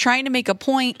movie is trying to make a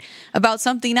point about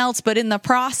something else, but in the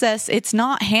process, it's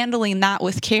not handling that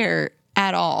with care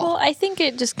at all. Well, I think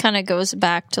it just kind of goes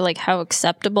back to like how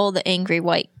acceptable the angry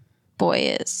white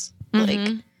boy is.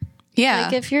 Mm-hmm.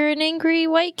 Like if you're an angry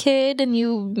white kid and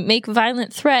you make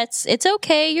violent threats, it's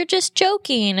okay. You're just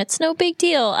joking. It's no big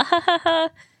deal.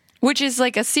 Which is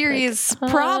like a serious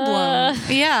problem.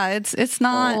 Yeah, it's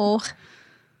not. Oh.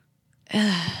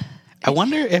 I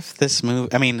wonder if this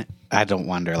movie, I mean, I don't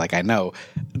wonder, like I know,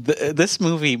 this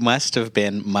movie must have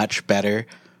been much better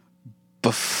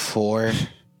before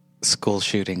school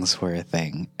shootings were a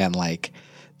thing. And like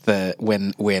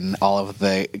when all of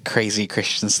the crazy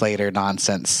Christian Slater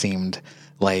nonsense seemed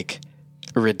like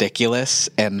ridiculous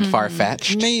and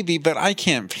far-fetched. Maybe, but I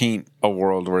can't paint a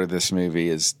world where this movie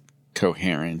is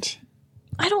coherent.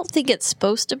 I don't think it's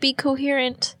supposed to be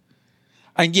coherent.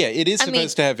 And yeah, it is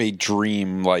supposed to have a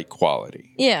dream-like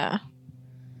quality. Yeah.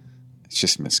 It's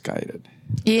just misguided.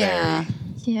 Yeah.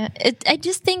 Yeah. I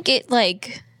just think it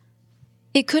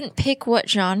couldn't pick what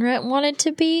genre it wanted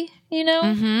to be, you know?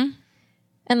 Mm-hmm.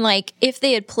 And like, if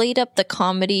they had played up the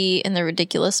comedy and the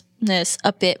ridiculousness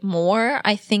a bit more,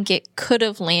 I think it could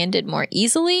have landed more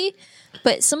easily.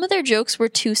 But some of their jokes were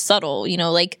too subtle, you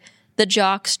know, like the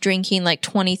jocks drinking like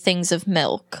 20 things of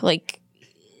milk. Like,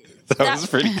 that was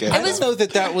pretty good. I don't know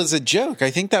that was a joke.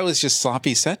 I think that was just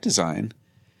sloppy set design.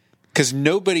 Because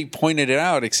nobody pointed it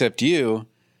out except you.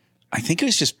 I think it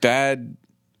was just bad.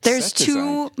 There's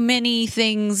too many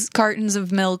things, cartons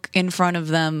of milk in front of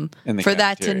them for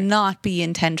that to not be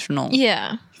intentional.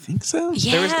 Yeah. You think so?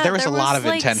 Yeah, there was a lot of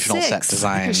intentional set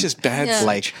design. It was just bad. Yeah.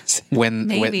 Like when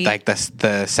like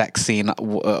the sex scene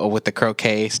with the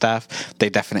croquet stuff, they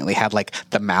definitely had like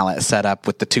the mallet set up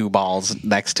with the two balls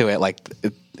next to it, like,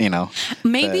 you know.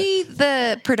 Maybe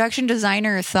the production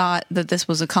designer thought that this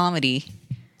was a comedy.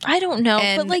 I don't know,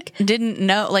 and but like didn't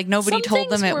know, like nobody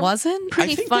told them it wasn't.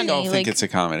 Pretty I think funny. they all think like, it's a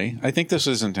comedy. I think this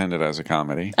was intended as a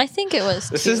comedy. I think it was.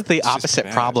 This too. is the It's just opposite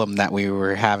bad. problem that we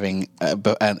were having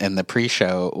in the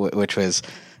pre-show, which was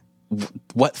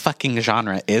what fucking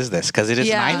genre is this? Because it is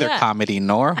neither comedy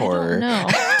nor horror. No,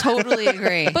 Totally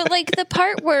agree. but like the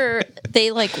part where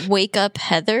they like wake up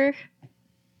Heather,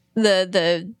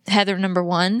 the Heather number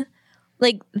one,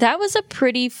 like that was a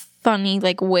pretty funny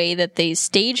like way that they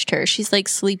staged her. She's like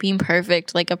sleeping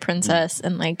perfect like a princess,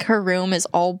 and like her room is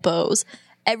all bows.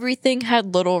 Everything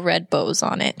had little red bows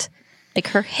on it. Like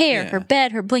her hair, her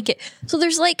bed, her blanket. So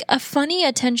there's like a funny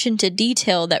attention to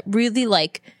detail that really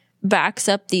like backs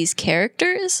up these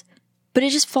characters, but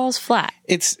it just falls flat.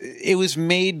 It was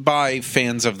made by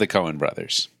fans of the Coen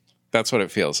brothers. That's what it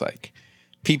feels like.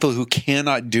 People who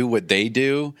cannot do what they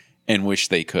do and wish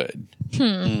they could.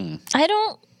 I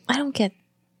don't get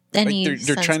any. Like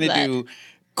they're sense trying of to that. do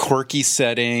quirky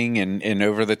setting and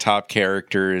over the top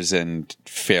characters and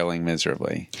failing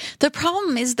miserably. The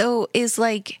problem is, though, is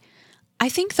like, I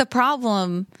think the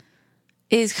problem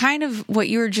is kind of what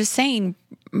you were just saying,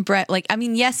 Brett, like, I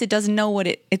mean, yes, it doesn't know what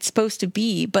it's supposed to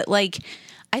be, but like,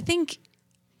 I think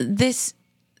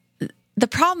the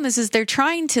problem is they're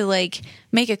trying to like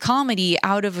make a comedy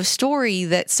out of a story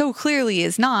that so clearly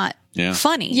is not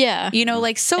funny. Yeah. You know,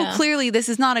 like clearly this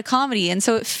is not a comedy. And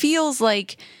so it feels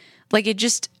like it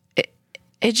just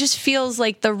feels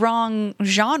like the wrong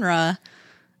genre,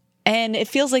 and it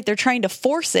feels like they're trying to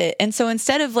force it. And so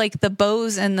instead of like the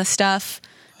bows and the stuff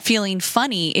feeling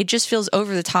funny, it just feels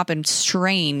over the top and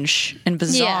strange and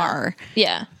bizarre.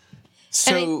 Yeah.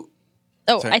 So,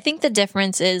 I think the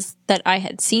difference is that I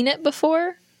had seen it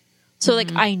before. So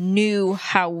like I knew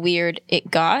how weird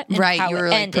it got. And Right, how you were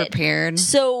it like ended. prepared.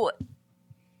 So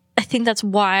I think that's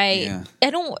why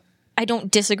I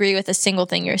don't disagree with a single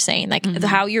thing you're saying. Like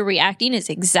how you're reacting is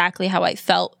exactly how I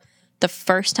felt the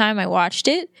first time I watched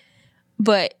it.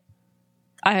 But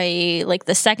I like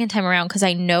the second time around, because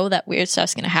I know that weird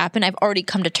stuff's going to happen. I've already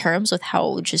come to terms with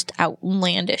how just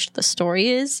outlandish the story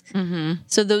is.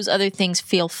 So those other things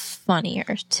feel funnier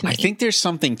to me. I think there's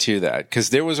something to that,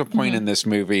 because there was a point in this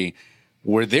movie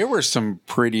where there were some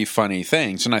pretty funny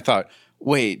things. And I thought,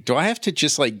 wait, do I have to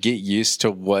just like get used to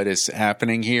what is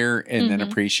happening here and then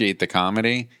appreciate the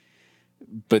comedy?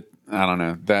 But I don't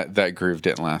know, that groove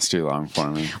didn't last too long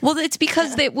for me. Well, it's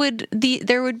because there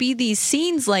would be these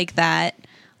scenes like that,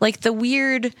 like the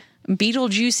weird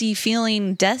Beetlejuicy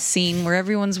feeling death scene where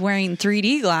everyone's wearing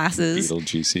 3D glasses.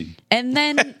 Beetlejuicy. And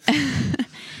then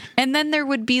and then there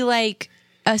would be like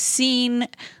a scene,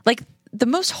 like the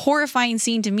most horrifying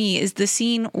scene to me is the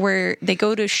scene where they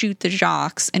go to shoot the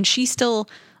jocks, and she's still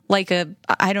like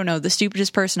I don't know, the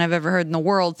stupidest person I've ever heard in the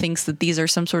world thinks that these are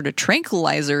some sort of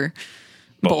tranquilizer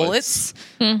bullets.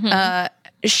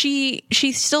 She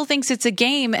still thinks it's a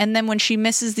game, and then when she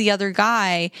misses the other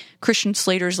guy, Christian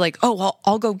Slater's like, "Oh,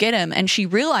 I'll go get him," and she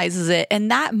realizes it,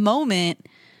 and that moment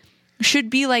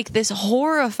should be like this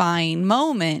horrifying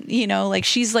moment, you know, like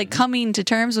she's like coming to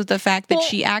terms with the fact that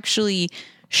she actually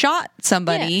shot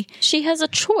somebody. Yeah, she has a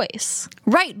choice.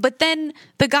 Right, but then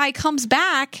the guy comes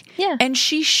back and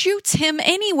she shoots him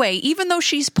anyway, even though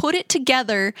she's put it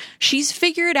together, she's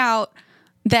figured out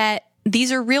that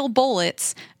these are real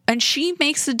bullets, and she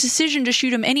makes the decision to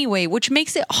shoot him anyway, which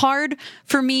makes it hard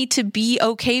for me to be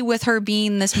okay with her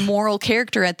being this moral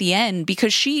character at the end,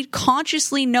 because she,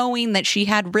 consciously knowing that she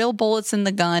had real bullets in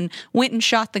the gun, went and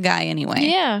shot the guy anyway.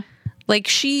 Yeah. Like,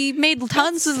 she made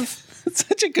tons of... That's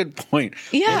such a good point.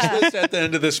 Yeah. We're supposed to, at the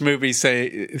end of this movie,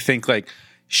 think like,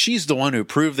 she's the one who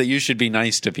proved that you should be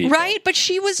nice to people. Right, but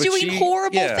she was doing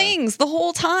horrible things the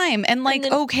whole time, and like, and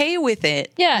then, okay with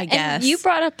it. Yeah, I guess. And you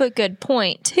brought up a good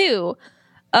point too,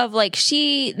 of like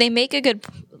they make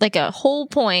a whole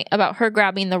point about her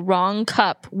grabbing the wrong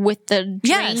cup with the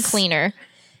drain cleaner,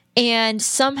 and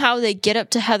somehow they get up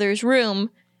to Heather's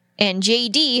room, and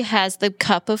JD has the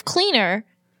cup of cleaner.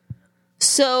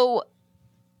 So,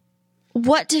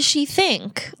 what does she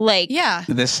think? Like,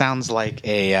 this sounds like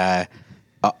a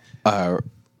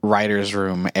writer's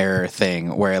room error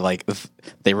thing where like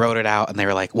they wrote it out and they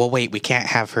were like, well, wait, we can't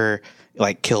have her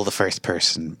like kill the first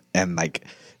person, and like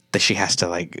that she has to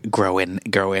like grow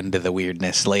into the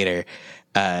weirdness later.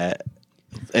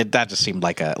 That just seemed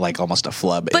like almost a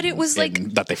flub. But it was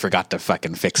like that they forgot to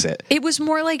fucking fix it. It was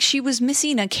more like she was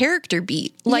missing a character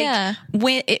beat. Like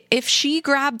if she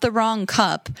grabbed the wrong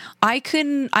cup, I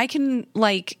can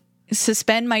like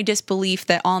suspend my disbelief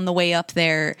that on the way up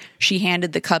there she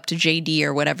handed the cup to JD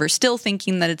or whatever, still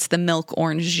thinking that it's the milk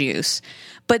orange juice.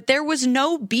 But there was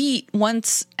no beat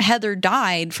once Heather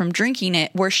died from drinking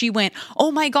it where she went,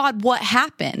 "Oh my God, what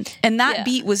happened?" And that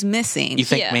beat was missing. You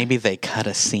think maybe they cut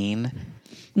a scene?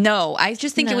 No, I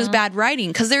just think it was bad writing,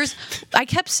 because I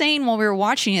kept saying while we were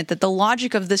watching it that the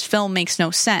logic of this film makes no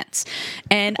sense.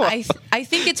 And I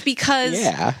think it's because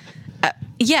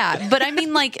but I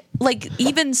mean like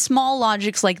even small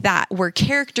logics like that where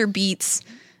character beats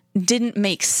didn't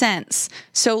make sense.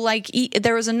 So like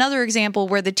there was another example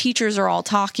where the teachers are all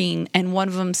talking and one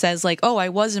of them says like, "Oh, I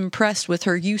was impressed with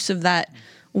her use of that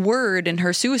word in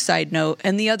her suicide note,"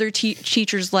 and the other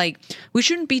teacher's like, "We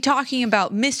shouldn't be talking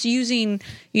about misusing,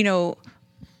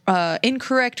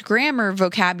 incorrect grammar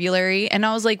vocabulary." And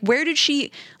I was like, where did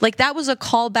she, like, that was a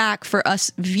callback for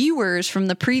us viewers from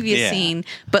the previous scene,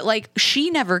 but like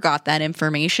she never got that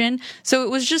information. So it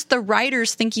was just the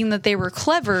writers thinking that they were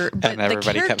clever, but and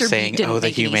everybody the character kept saying, beat didn't the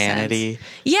make any humanity. sense.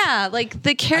 Yeah, like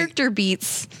the character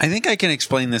beats. I think I can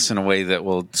explain this in a way that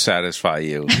will satisfy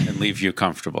you and leave you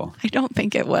comfortable. I don't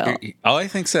think it will. Oh, I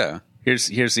think so. Here's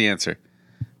the answer.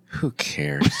 Who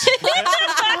cares?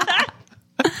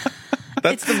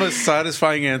 That's the most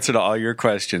satisfying answer to all your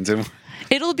questions. And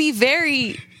it'll be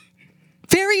very,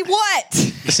 very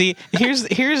what? See,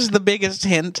 here's the biggest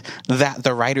hint that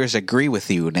the writers agree with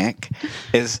you, Nick,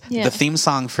 is Yeah. the theme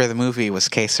song for the movie was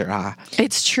Que Sera.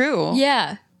 It's true.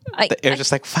 Yeah. They're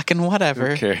just like, fucking whatever.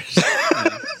 Who cares?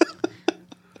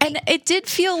 And it did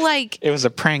feel like It was a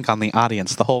prank on the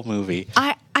audience, the whole movie.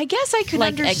 I guess I could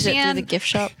like exit through understand the gift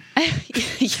shop.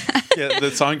 Yeah,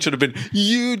 the song should have been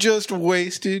 "You just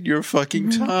wasted your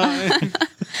fucking time."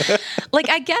 Like,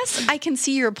 I guess I can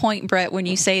see your point, Brett, when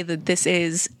you say that this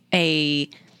is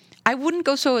I wouldn't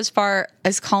go so as far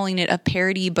as calling it a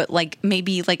parody, but like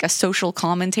maybe like a social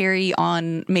commentary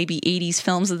on maybe 80s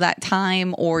films of that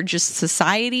time or just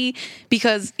society.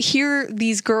 Because here,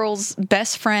 these girls'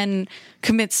 best friend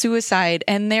commits suicide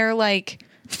and they're like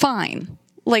fine,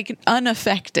 like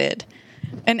unaffected.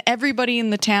 And everybody in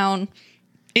the town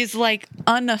is like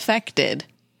unaffected.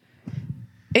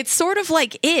 It's sort of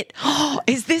like It.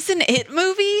 Is this an It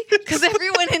movie? Because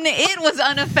everyone in It was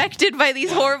unaffected by these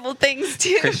horrible things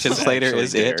too. Christian Slater Actually,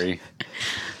 is it. Gary.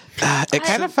 It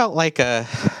kind of felt like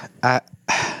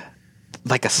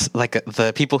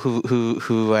the people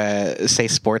who say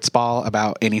sports ball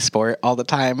about any sport all the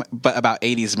time, but about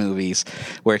 80s movies,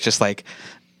 where it's just like,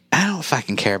 I don't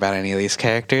fucking care about any of these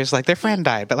characters. Like, their friend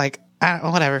died, but like,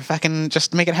 whatever, fucking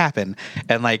just make it happen.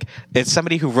 And like, it's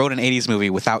somebody who wrote an 80s movie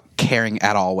without caring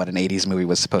at all what an 80s movie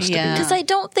was supposed to Yeah. be. Because I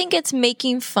don't think it's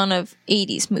making fun of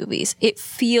 80s movies. It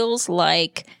feels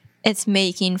like it's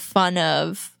making fun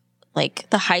of like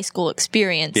the high school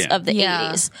experience Yeah. of the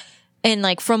Yeah. 80s. And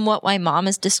like from what my mom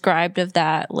has described of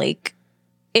that, like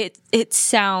it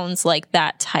sounds like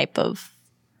that type of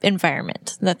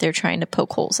environment that they're trying to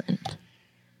poke holes in.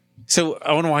 So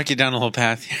I want to walk you down a little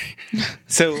path here.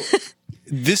 So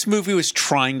this movie was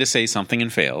trying to say something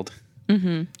and failed.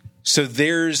 Mm-hmm. So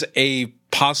there's a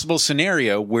possible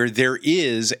scenario where there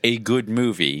is a good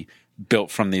movie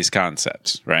built from these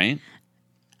concepts, right?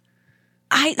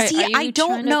 I Are you I don't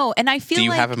trying to- know, and I feel Do you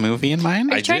like have a movie in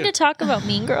mind? I Trying do. to talk about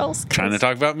Mean Girls? Trying to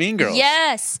talk about Mean Girls.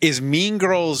 Yes. Is Mean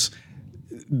Girls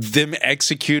them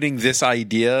executing this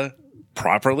idea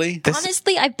properly?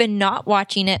 Honestly, I've been not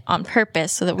watching it on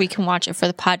purpose so that we can watch it for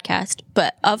the podcast.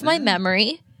 But of my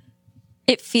memory,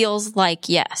 it feels like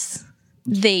yes,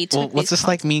 they took Well, what's these this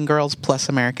like Mean Girls plus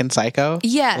American Psycho?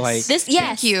 yes, Like, This yes,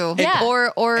 thank you, Yeah.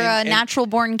 or and- Natural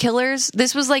Born Killers.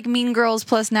 This was like Mean Girls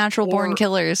plus Natural Born Or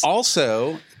Killers.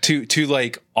 Also, to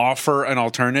like offer an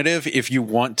alternative if you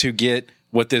want to get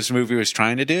what this movie was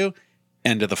trying to do,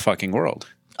 end of the fucking world.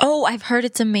 Oh, I've heard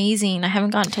it's amazing. I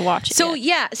haven't gotten to watch it So yet.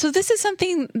 yeah, so this is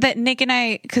something that Nick and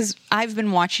I, because I've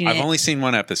been watching it. I've only seen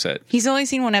one episode. He's only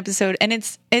seen one episode, and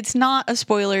it's not a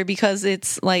spoiler because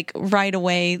it's like right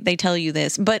away they tell you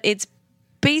this, but it's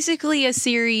basically a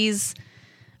series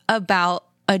about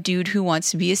a dude who wants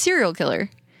to be a serial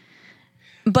killer,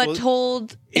 but Well,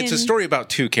 told It's a story about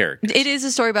two characters. It is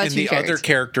a story about And two the characters. other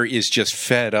character is just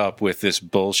fed up with this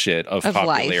bullshit of Of life.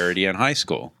 popularity in high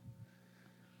school.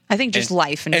 I think just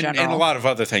life in general, And a lot of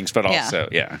other things, but Yeah. also,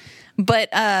 yeah. but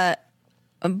That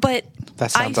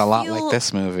sounds I a lot feel- like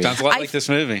this movie. Sounds a lot I- like this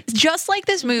movie. just like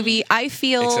this movie, I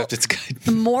feel Except it's good.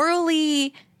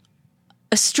 morally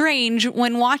strange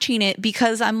when watching it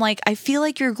because I'm like, I feel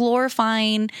like you're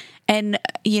glorifying and,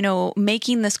 you know,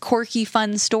 making this quirky,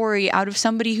 fun story out of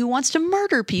somebody who wants to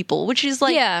murder people, which is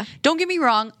like, Yeah. don't get me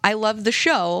wrong, I love the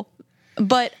show,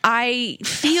 but I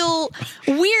feel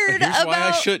weird Here's about why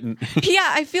I shouldn't. yeah,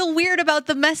 I feel weird about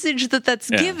the message that's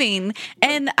Yeah. giving.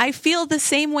 And I feel the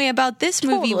same way about this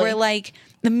movie Totally. where like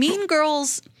the Mean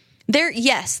Girls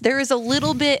there is a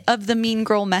little bit of the Mean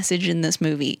Girl message in this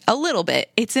movie. A little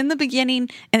bit. It's in the beginning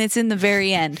and it's in the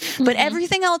very end. But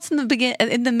everything else in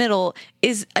the middle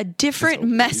is a different It's a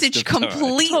message waste of time.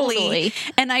 completely. Totally.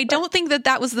 And I don't think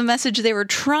that was the message they were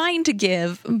trying to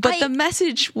give, but the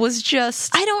message was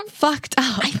just I don't- fucked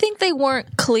up. I think they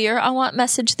weren't clear on what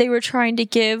message they were trying to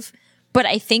give, but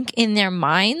I think in their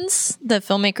minds, the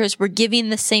filmmakers were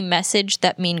giving the same message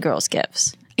that Mean Girls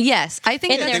gives. Yes, I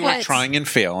think In that's their They were what trying and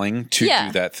failing to Yeah.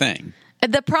 do that thing.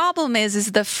 the problem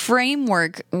is the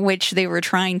framework which they were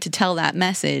trying to tell that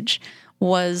message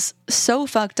was so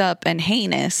fucked up and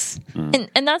heinous. And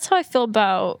that's how I feel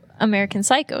about American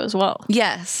Psycho as well.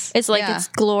 Yes, It's like Yeah. it's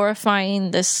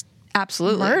glorifying this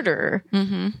absolutely murder.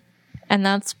 Mm-hmm. And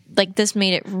that's like, this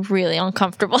made it really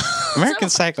uncomfortable. American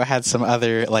Psycho had some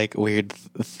other like weird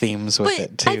themes with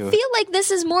it But I too. feel like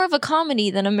this is more of a comedy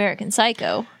than American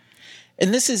Psycho.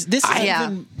 And this is yeah.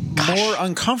 even more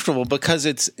uncomfortable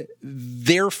because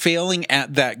they're failing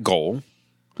at that goal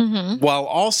while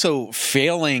also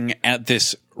failing at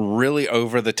this really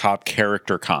over the top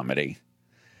character comedy.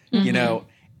 You know,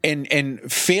 and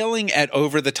failing at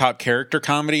over the top character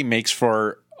comedy makes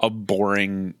for a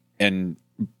boring and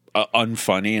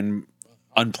unfunny and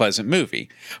unpleasant movie.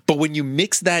 But when you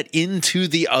mix that into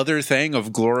the other thing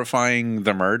of glorifying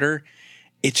the murder,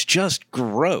 it's just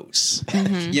gross.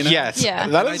 You know? Yes, Yeah.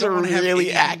 that I is a don't wanna have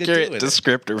really anything to do accurate with it.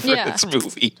 descriptor for Yeah. this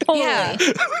movie. Totally. Yeah.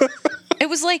 It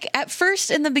was like at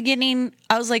first in the beginning,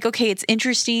 I was like, okay, it's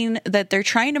interesting that they're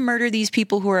trying to murder these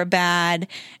people who are bad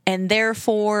and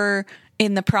therefore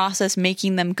in the process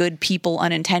making them good people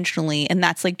unintentionally. And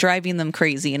that's like driving them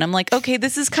crazy. And I'm like, okay,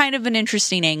 this is kind of an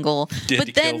interesting angle. Did but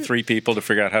he then, kill 3 people to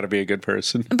figure out how to be a good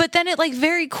person? but then it like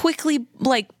very quickly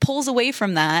like pulls away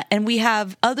from that. And we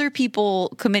have other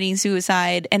people committing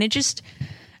suicide. And it just,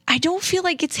 I don't feel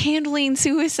like it's handling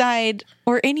suicide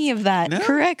or any of that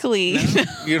correctly.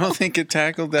 You don't think it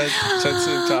tackled that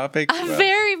sensitive topic? I'm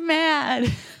very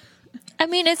mad. I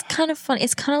mean, it's kind of funny.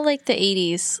 It's kind of like the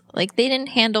 80s. Like they didn't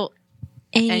handle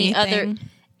any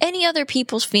other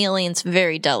people's feelings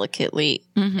very delicately,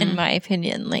 in my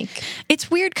opinion. Like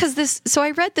It's weird because so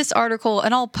I read this article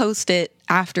and I'll post it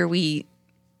after we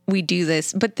do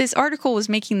this, but this article was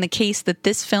making the case that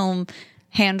this film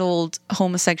handled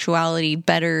homosexuality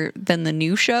better than the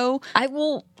new show. I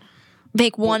will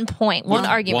make one point, one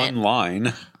argument. One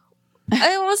line.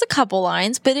 It was a couple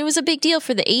lines, but it was a big deal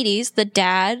for the 80s. The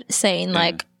dad saying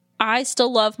like, I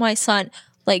still love my son.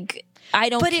 Like, I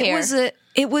don't But care.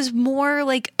 it was more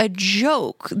like a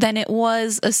joke than it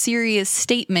was a serious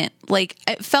statement. Like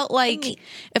it felt like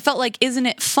isn't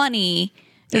it funny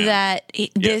that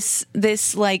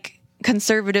this like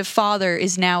conservative father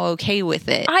is now okay with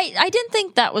it? I didn't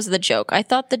think that was the joke. I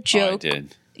thought the I joke.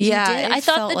 did. Yeah, did? it I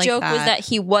thought felt the like joke was that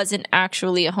he wasn't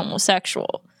actually a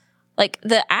homosexual. Like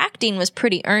the acting was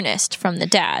pretty earnest from the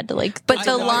dad. Like, But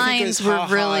the I think it lines was, were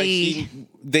 "Ha-ha, really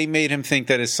they made him think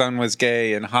that his son was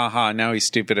gay, and haha, now he's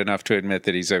stupid enough to admit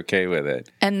that he's okay with it.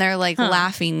 and they're like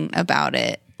laughing about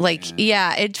it. Like,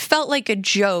 yeah, it felt like a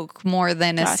joke more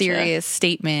than a Gotcha. serious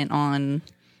statement on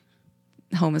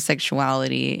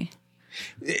homosexuality.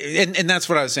 And that's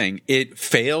what I was saying. It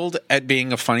failed at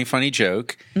being a funny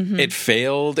joke. It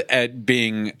failed at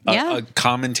being Yeah. a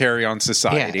commentary on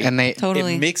society. Yeah, and they-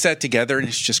 Totally. It mix that together, and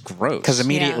it's just gross. Because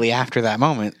immediately after that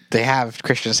moment, they have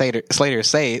Christian Slater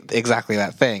say exactly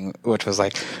that thing, which was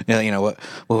like, you know, what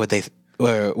would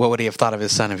what would he have thought of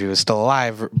his son if he was still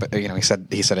alive? But you know, he said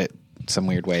it some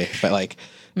weird way, but like,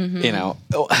 you know,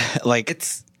 like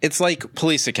it's like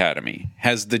Police Academy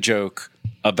has the joke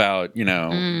about, you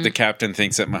know, the captain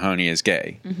thinks that Mahoney is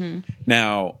gay.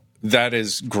 Now, that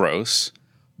is gross,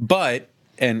 but,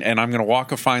 and I'm going to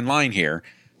walk a fine line here,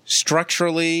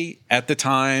 structurally, at the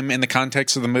time, in the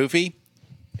context of the movie,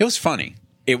 it was funny.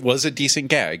 It was a decent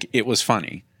gag. It was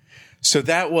funny. So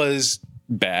that was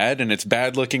bad, and it's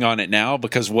bad looking on it now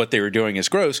because what they were doing is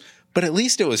gross, but at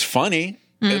least it was funny.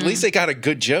 At least they got a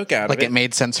good joke out like of it. it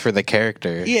made sense for the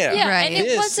character. Yeah, Yeah, Right. and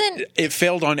it wasn't. It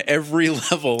failed on every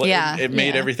level. Yeah. It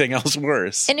made Yeah. everything else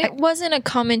worse. And it wasn't a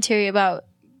commentary about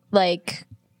like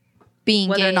being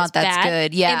Whether gay or not is that's bad.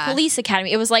 good, yeah. In Police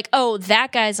Academy, it was like, oh,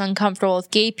 that guy's uncomfortable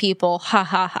with gay people. Ha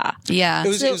ha ha. Yeah.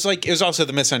 It was also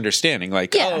the misunderstanding.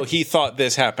 Like, Yeah. oh, he thought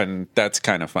this happened. That's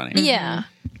kind of funny. Yeah.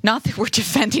 Not that we're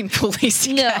defending Police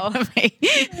No. Academy.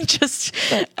 Just,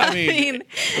 I mean,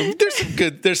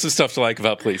 there's some stuff to like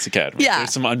about Police Academy. Yeah.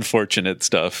 There's some unfortunate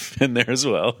stuff in there as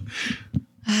well.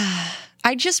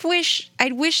 I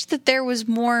wish that there was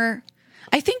more.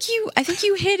 I think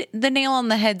you hit the nail on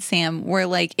the head, Sam, where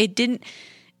like it didn't,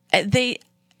 they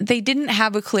didn't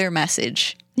have a clear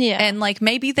message. Yeah. And like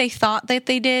maybe they thought that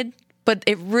they did, but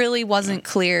it really wasn't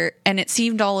clear and it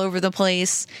seemed all over the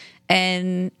place.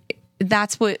 And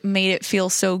that's what made it feel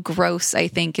so gross, I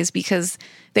think, is because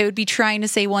they would be trying to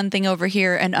say one thing over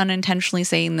here and unintentionally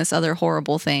saying this other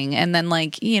horrible thing. And then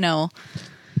like, you know,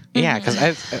 Yeah, because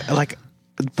I like.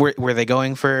 Were they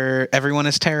going for everyone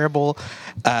is terrible?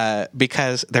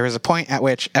 Because there was a point at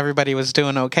which everybody was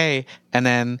doing okay, and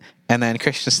then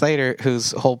Christian Slater,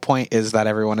 whose whole point is that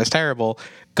everyone is terrible,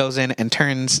 goes in and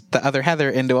turns the other Heather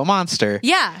into a monster.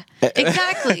 yeah,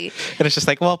 exactly. And it's just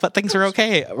like, well, but things are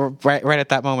okay right at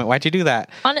that moment. Why'd you do that?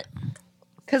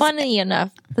 Funny enough,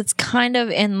 that's kind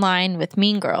of in line with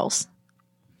Mean Girls.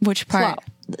 Which part?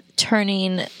 Well,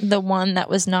 turning the one that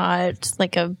was not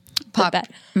like a Pop.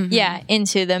 yeah,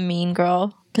 into the mean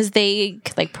girl, because they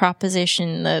like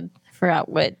proposition I forgot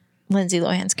what Lindsay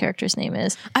Lohan's character's name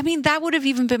is. I mean, that would have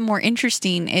even been more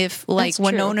interesting if, like, That's true.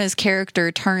 Winona's character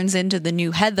turns into the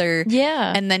new Heather.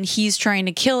 Yeah. And then he's trying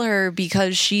to kill her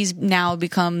because she's now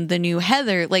become the new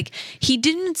Heather. Like, he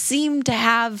didn't seem to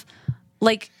have,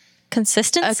 like,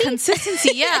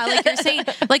 consistency. Yeah, like you're saying.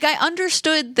 Like, I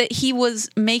understood that he was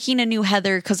making a new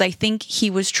Heather because I think he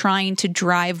was trying to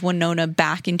drive Winona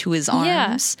back into his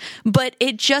arms, but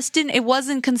it just didn't. It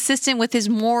wasn't consistent with his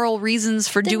moral reasons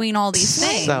for doing all these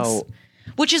things. So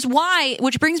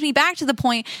Which brings me back to the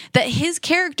point that his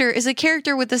character is a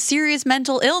character with a serious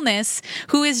mental illness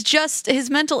who is just, his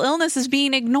mental illness is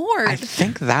being ignored. I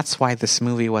think that's why this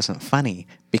movie wasn't funny,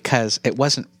 because it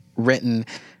wasn't written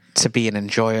to be an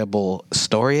enjoyable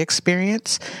story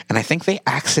experience. And I think they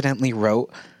accidentally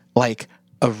wrote like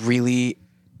a really,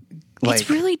 like, it's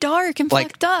really dark and like,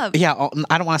 fucked up. Yeah,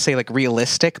 I don't want to say like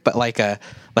realistic, but like an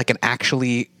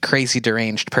actually crazy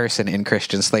deranged person in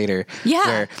Christian Slater. Yeah,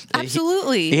 where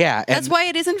absolutely. Yeah, that's and why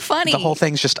it isn't funny. the whole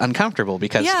thing's just uncomfortable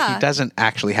because Yeah. he doesn't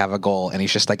actually have a goal, and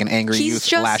he's just like an angry He's youth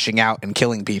just- lashing out and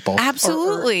killing people.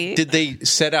 Absolutely. Did they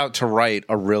set out to write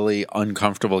a really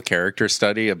uncomfortable character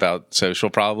study about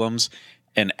social problems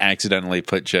and accidentally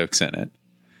put jokes in it?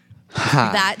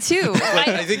 that too.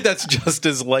 I think that's just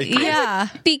as likely. Yeah.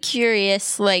 Be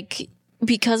curious, like,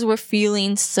 because we're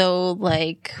feeling so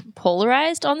like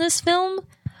polarized on this film,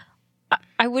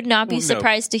 I would not be Well, no.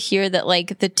 surprised to hear that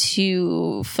like the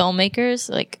two filmmakers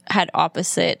like had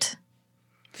opposite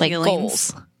like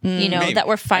Feelings. goals, you know, Maybe. that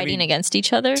were I fighting mean, against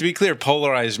each other. To be clear,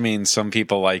 polarized means some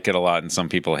people like it a lot and some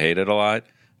people hate it a lot.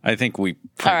 I think we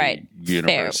All right,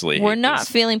 universally fair. We're hate not this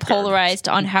feeling garbage. polarized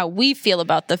on how we feel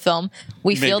about the film.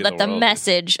 We feel Maybe that the the world is.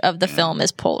 message of the film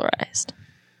is polarized.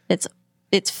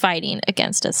 It's fighting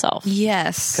against itself.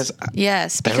 Yes. 'Cause,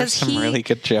 Yes. There were Because some really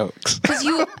good jokes. because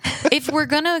if we're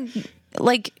gonna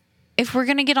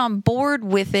get on board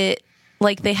with it,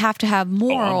 like, they have to have Oh,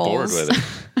 morals. I'm bored with it.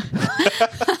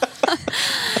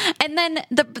 And then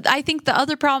I think the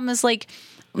other problem is, like,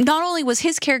 not only was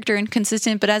his character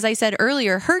inconsistent, but as I said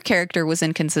earlier, her character was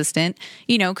inconsistent,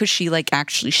 you know, because she like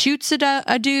actually shoots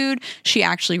a dude. She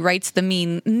actually writes the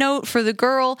mean note for the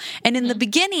girl. And in the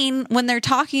beginning, when they're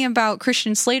talking about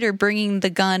Christian Slater bringing the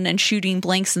gun and shooting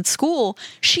blanks in school,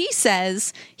 she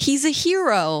says he's a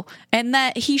hero and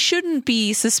that he shouldn't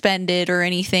be suspended or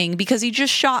anything because he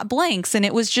just shot blanks and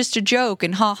it was just a joke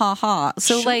and ha ha ha.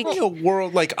 So Show like, me a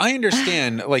world, like, I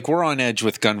understand, like, we're on edge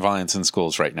with gun violence in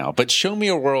schools right now, but show me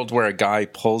a world where a guy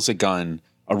pulls a gun,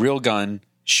 a real gun,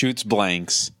 shoots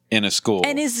blanks in a school,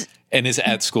 And is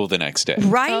at school the next day.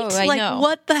 right? Oh, I like, know.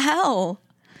 what the hell?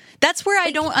 That's where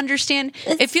I don't understand.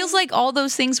 It feels like all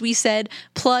those things we said,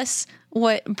 plus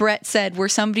what Brett said, where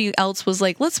somebody else was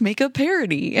like, let's make a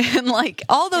parody. And like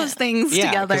all those things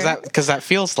together. because that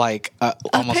feels like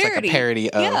almost like parody. a parody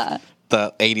of Yeah.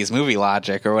 the 80s movie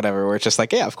logic or whatever, where it's just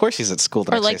like, yeah, of course he's at school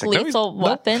the Or next like day. It's Lethal nope.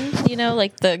 Weapon, you know,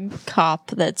 like the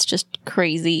cop that's just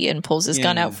crazy and pulls his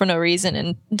gun Yeah. out for no reason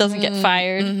and doesn't get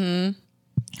fired.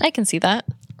 I can see that.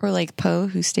 Or like Poe,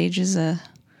 who stages a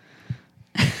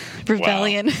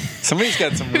rebellion. Somebody's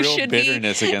got some real should be-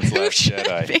 bitterness against Who Last should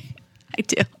Jedi. be. I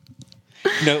do.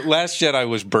 No, Last Jedi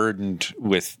was burdened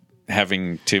with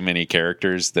having too many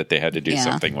characters that they had to do Yeah.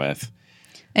 something with.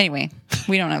 Anyway,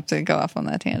 we don't have to go off on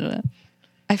that tangent.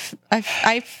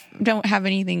 I don't have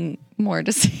anything more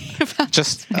to say about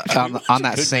Just on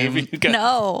that same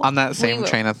no. on that same will.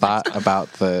 train of thought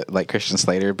about the like Christian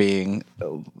Slater being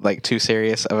like too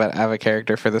serious of a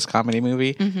character for this comedy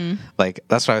movie. Like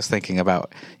that's what I was thinking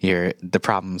about. The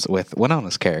problems with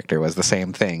Winona's character was the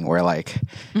same thing, where like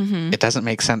it doesn't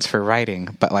make sense for writing,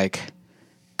 but like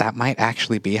that might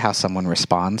actually be how someone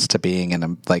responds to being in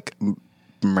a like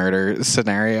murder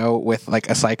scenario with like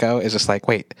a psycho, is just like,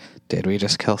 wait, did we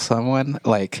just kill someone?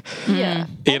 Like, Yeah.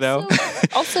 you know.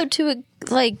 Also, to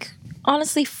like,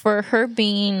 honestly, for her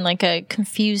being like a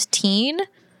confused teen,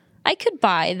 I could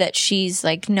buy that she's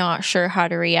like not sure how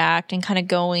to react and kind of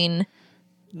going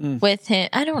with him.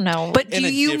 I don't know. But In do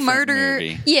a you different murder?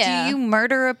 movie. Yeah. Do you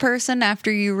murder a person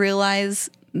after you realize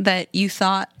that you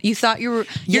thought you were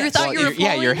You're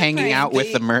following hanging the out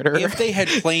with the murderer. If they had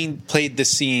played the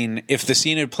scene, if the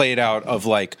scene had played out of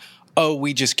like, oh,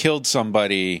 we just killed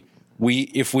somebody.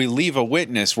 If we leave a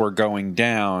witness, we're going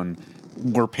down.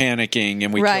 We're panicking,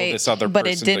 and we Right, kill this other but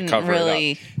person it didn't to cover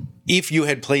really- it up. If you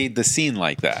had played the scene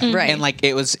like that, Right. And like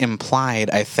it was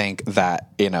implied, I think, that,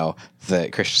 you know, the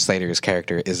Christian Slater's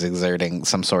character is exerting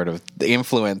some sort of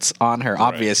influence on her,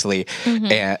 obviously.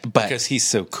 But because he's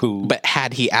so cool. but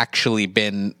had he actually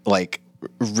been like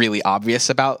really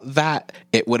obvious about that,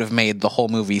 it would have made the whole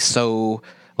movie so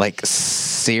like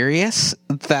serious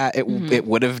that it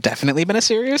would have definitely been a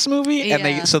serious movie. And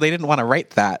Yeah. they didn't want to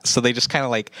write that, so they just kind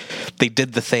of like they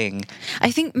did the thing.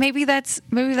 I think maybe that's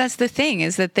the thing,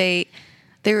 is that they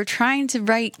they were trying to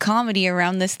write comedy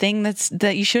around this thing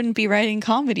that you shouldn't be writing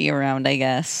comedy around, I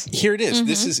guess. Here it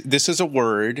is. This is a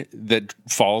word that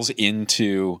falls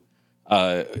into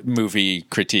movie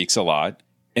critiques a lot,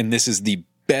 and this is the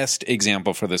best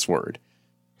example for this word: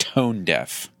 tone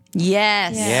deaf.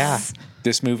 Yes. Yeah.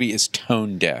 This movie is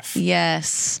tone deaf.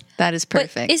 Yes. That is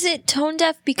perfect. But is it tone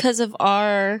deaf because of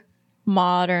our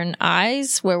modern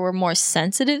eyes where we're more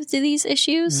sensitive to these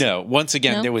issues? No, once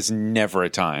again, No? there was never a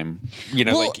time. You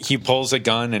know, Well- like he pulls a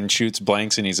gun and shoots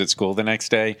blanks and he's at school the next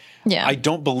day. Yeah. I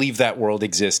don't believe that world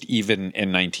exists even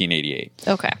in 1988.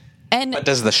 Okay. And But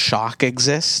does the shock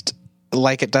exist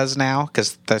like it does now?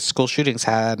 Because the school shootings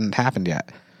hadn't happened yet.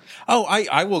 Oh,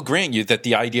 I will grant you that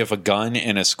the idea of a gun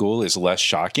in a school is less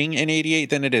shocking in 88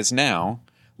 than it is now.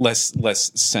 Less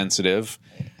sensitive,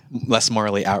 Less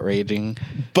morally outraging.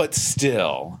 but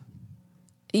still.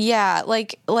 yeah,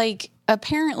 like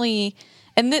apparently,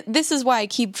 and this is why I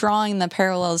keep drawing the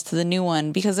parallels to the new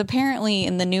one, because apparently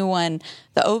in the new one,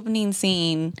 the opening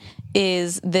scene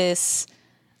is this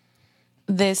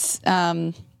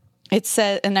it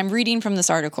said, and I'm reading from this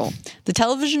article, the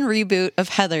television reboot of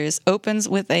Heathers opens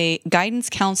with a guidance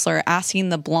counselor asking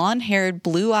the blonde-haired,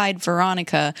 blue-eyed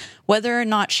Veronica whether or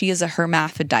not she is a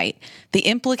hermaphrodite. The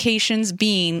implications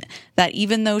being that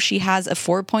even though she has a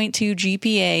 4.2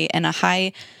 GPA and a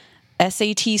high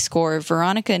SAT score,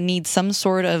 Veronica needs some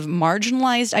sort of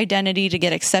marginalized identity to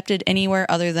get accepted anywhere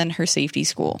other than her safety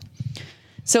school.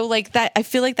 So like that, I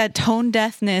feel like that tone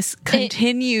deafness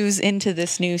continues into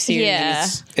this new series. Yeah.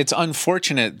 It's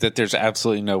unfortunate that there's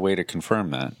absolutely no way to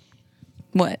confirm that.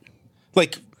 What?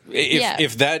 Like, Yeah.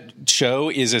 if that show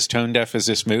is as tone deaf as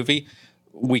this movie,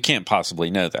 we can't possibly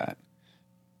know that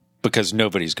because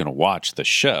nobody's going to watch the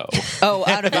show. Oh,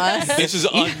 out of us? This is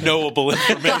unknowable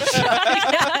information.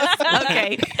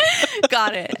 Okay.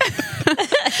 Got it.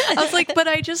 I was like, but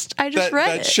I just read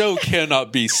that it. show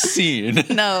cannot be seen.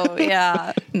 No,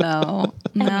 yeah. No.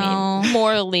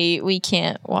 Morally, we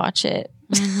can't watch it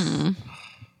Yeah.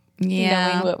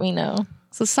 knowing what we know.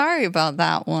 So sorry about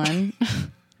that one.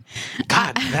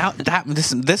 God,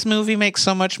 this movie makes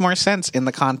so much more sense in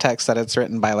the context that it's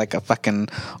written by like a fucking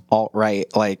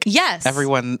alt-right. Like, Yes.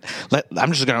 everyone.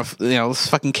 I'm just gonna let's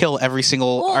fucking kill every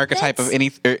single Well, archetype of any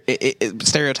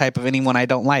stereotype of anyone I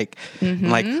don't like.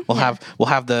 Like we'll have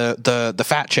the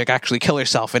fat chick actually kill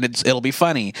herself and it'll be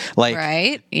funny. Like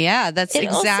Right? Yeah, that's It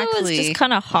also exactly. is just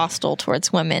kind of hostile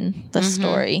towards women, the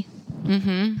story.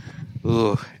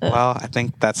 ooh, well, I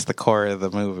think that's the core of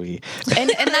the movie. and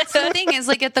that's the thing is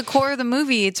like at the core of the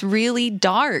movie it's really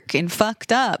dark and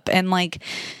fucked up, and like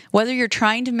whether you're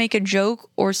trying to make a joke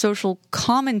or social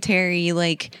commentary,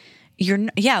 like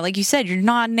like you said, you're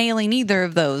not nailing either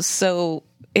of those, so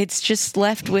it's just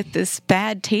left with this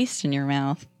bad taste in your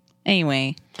mouth.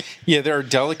 Anyway, Yeah, there are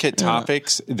delicate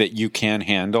topics that you can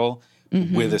handle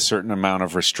with a certain amount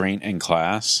of restraint and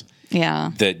class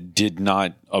yeah. that did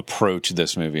not approach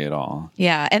this movie at all.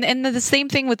 Yeah, and the same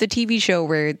thing with the TV show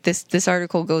where this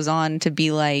article goes on to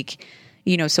be like,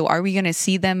 so are we going to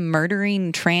see them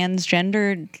murdering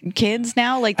transgender kids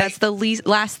now? Like that's the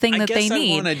last thing that they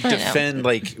need. I want to defend,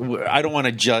 I don't want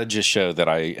to judge a show that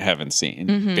I haven't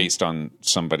seen based on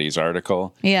somebody's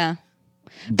article. Yeah,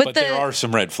 But there are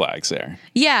some red flags there.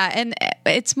 yeah, and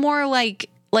it's more like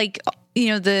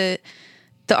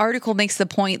the article makes the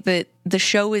point that the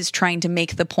show is trying to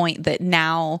make the point that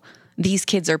now these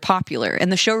kids are popular.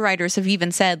 And the show writers have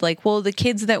even said like, well, the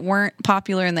kids that weren't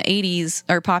popular in the 80s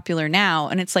are popular now.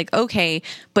 And it's like, okay,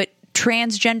 but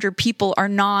transgender people are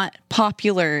not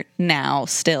popular now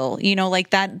still, like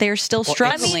that they're still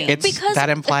struggling. because- that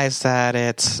implies that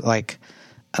it's like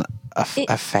a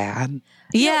fad.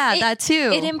 yeah, It- that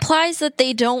too. It implies that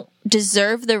they don't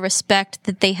deserve the respect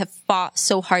that they have fought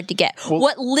so hard to get.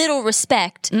 What little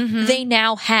respect they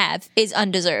now have is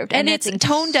undeserved, and it's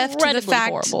tone deaf to the incredibly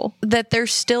fact horrible. that they're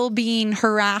still being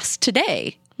harassed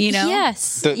today,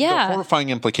 Yes, The yeah. horrifying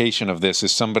implication of this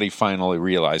is somebody finally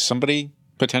realized, somebody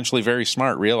potentially very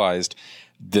smart realized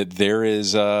that there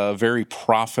is a very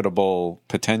profitable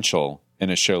potential in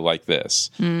a show like this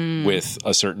with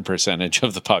a certain percentage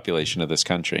of the population of this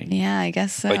country. Yeah, I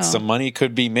guess so. Like some money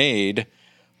could be made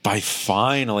by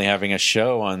finally having a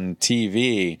show on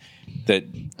TV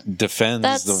that defends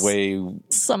That's the way.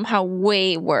 somehow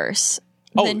way worse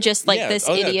Oh, than just like yeah. this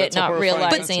Oh, yeah, idiot that's a not horrifying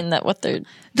realizing that what they're.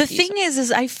 The thing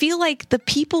is I feel like the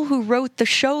people who wrote the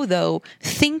show, though,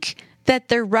 think that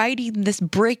they're writing this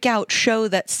breakout show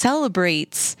that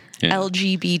celebrates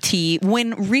LGBT,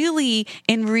 when really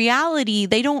in reality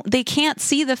they can't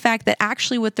see the fact that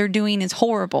actually what they're doing is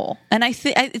horrible. And I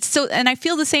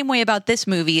feel the same way about this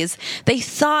movie. Is they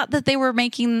thought that they were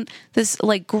making this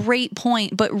like great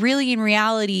point, but really in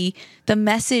reality the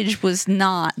message was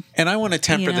not. And I want to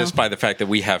temper You know? this by the fact that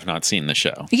we have not seen the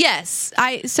show. Yes,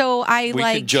 we We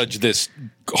could judge this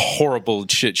horrible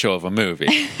shit show of a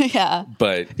movie. yeah.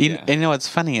 But You know what's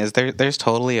funny is there's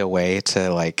totally a way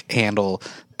to like handle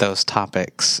those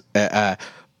topics.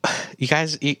 You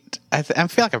guys, I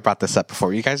feel like I've brought this up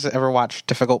before. You guys ever watch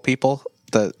Difficult People?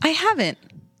 I haven't.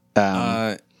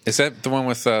 is that the one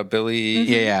with Billy?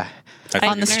 Yeah.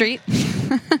 On the street.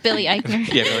 Billy Eichner.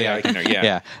 Yeah, Billy Eichner. Yeah.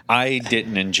 Yeah. I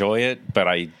didn't enjoy it, but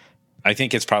I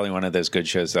think it's probably one of those good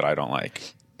shows that I don't like.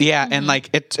 Yeah, and like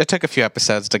it took a few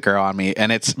episodes to grow on me,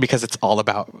 and it's because it's all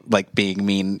about like being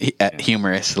mean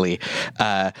humorously.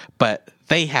 But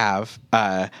they have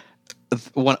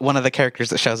one of the characters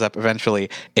that shows up eventually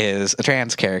is a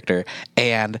trans character,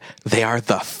 and they are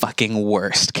the fucking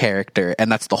worst character,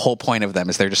 and that's the whole point of them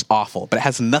is they're just awful. But it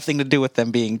has nothing to do with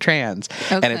them being trans,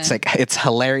 and it's like it's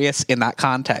hilarious in that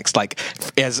context, like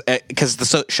as because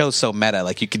the show's so meta,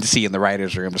 like you can see in the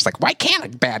writers' room, just like why can't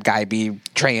a bad guy be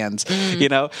trans? You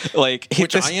know, like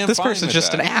Which I am this fine person's with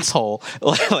just that. an asshole.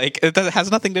 Like it has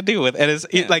nothing to do with it. Is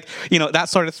like that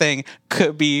sort of thing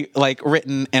could be like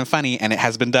written and funny, and it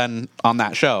has been done on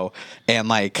that show. And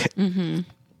like I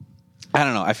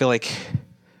don't know, I feel like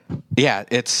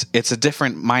it's a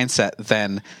different mindset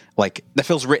than like that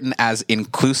feels written as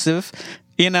inclusive,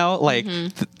 like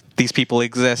these people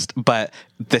exist, but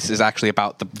this is actually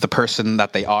about the person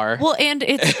that they are. Well, and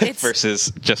it's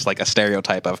versus just like a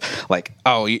stereotype of like,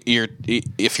 oh,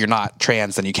 if you're not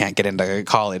trans, then you can't get into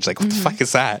college. Like, what the fuck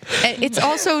is that? it's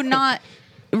also not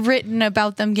written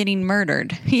about them getting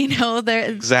murdered.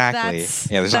 Exactly.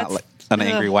 There's not like an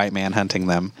angry white man hunting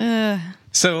them.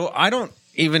 So I don't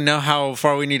even know how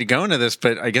far we need to go into this,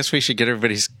 but I guess we should get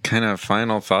everybody's kind of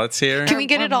final thoughts here. Can we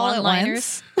get it all at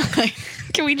one-liners? once?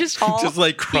 Can we just all Just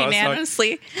like cross out-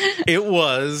 unanimously? It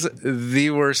was the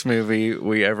worst movie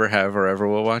we ever have or ever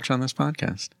will watch on this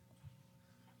podcast.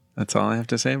 That's all I have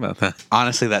to say about that.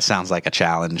 Honestly, that sounds like a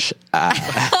challenge. Oh,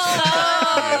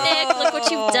 Nick, look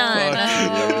what you've done.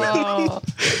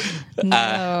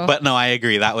 But no, I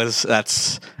agree.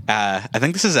 That's. I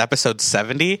think this is episode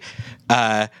 70.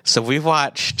 So we've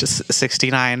watched just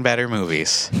 69 better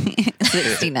movies.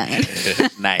 69.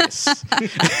 Nice.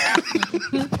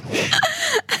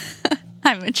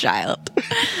 I'm a child.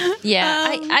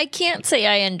 Yeah, I can't say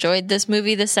I enjoyed this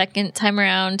movie the second time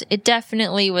around. It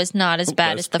definitely was not as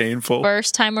bad Less as the painful.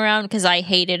 first time around because I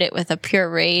hated it with a pure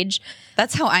rage.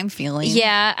 That's how I'm feeling.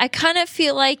 Yeah, I kind of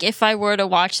feel like if I were to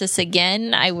watch this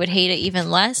again, I would hate it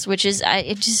even less, which is,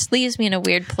 it just leaves me in a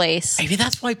weird place. Maybe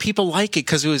that's why people like it,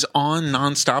 because it was on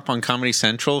nonstop on Comedy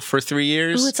Central for 3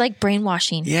 years. Ooh, it's like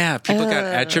brainwashing. Yeah, people got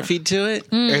atrophied to it.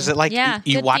 Or is it like Yeah,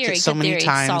 you good watch theory, it so good many theory.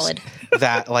 times Solid.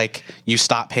 that like you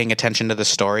stop paying attention to the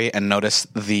story and notice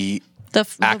the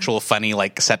actual funny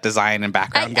like set design and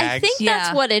background I gags? think Yeah.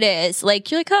 that's what it is. Like,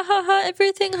 you're like, ha ha ha,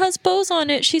 everything has bows on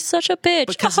it. She's such a bitch.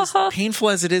 Because Ha, as ha, ha. painful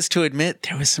as it is to admit,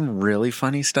 there was some really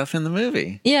funny stuff in the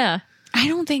movie. Yeah. I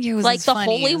don't think it was Like as the funny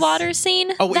holy as- water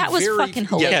scene. Oh, that was very- fucking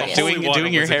yeah, hilarious. Holy water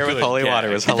doing your was a hair with good holy water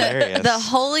gag. was hilarious. The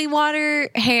holy water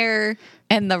hair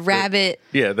and the rabbit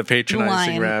Yeah, the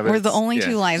patronizing line rabbits were the only Yeah.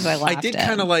 two lines I laughed I did at.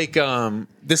 kind of like,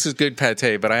 this is good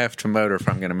pate, but I have to motor if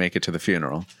I'm going to make it to the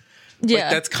funeral. Yeah. Like,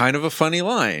 that's kind of a funny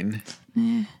line.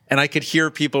 And I could hear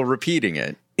people repeating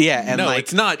it. Yeah, and No, like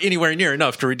it's not anywhere near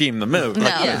enough to redeem the movie. No.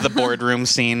 like the boardroom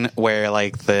scene where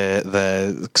like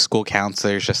the school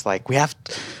counselor's just like we have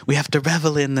to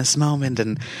revel in this moment,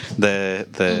 and the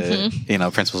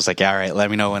principal's like, yeah, all right, let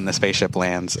me know when the spaceship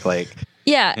lands. Like,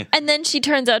 Yeah, and then she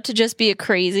turns out to just be a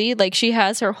crazy. Like, she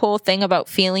has her whole thing about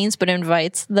feelings, but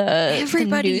invites the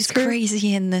Everybody's news crew.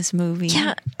 crazy in this movie.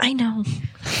 Yeah, I know.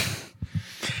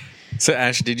 So,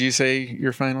 Ash, did you say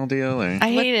your final deal? Or?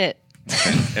 I hate it.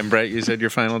 And Brett, you said your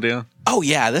final deal? oh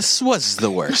yeah, this was the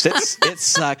worst. It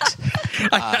sucked.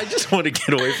 I just want to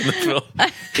get away from the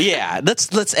film. Yeah,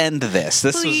 let's end this.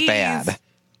 This Please. was bad.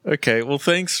 Okay, well,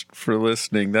 thanks for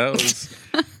listening. That was.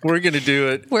 We're going to do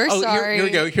it. We're Here sorry. we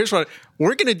go. Here's what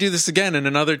we're going to do this again in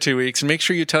another 2 weeks. And make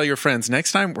sure you tell your friends.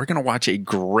 Next time, we're going to watch a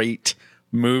great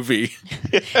movie.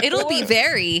 It'll be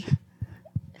very.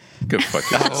 Good fuck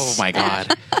yourself. Oh my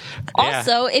god.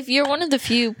 Also, if you're one of the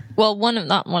few, not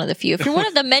one of the few, if you're one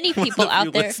of the many people Few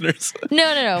out there, listeners.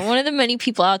 no, one of the many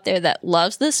people out there that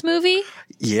loves this movie,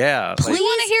 Yeah. We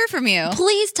want to hear from you.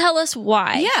 please tell us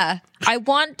why. Yeah.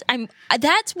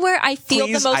 That's where I feel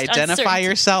Please the most identify uncertainty.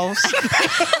 yourselves.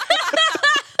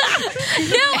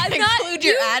 I'm not. Include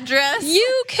your address.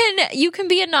 You can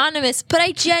be anonymous, but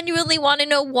I genuinely want to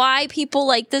know why people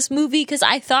like this movie, because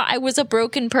I thought I was a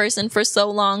broken person for so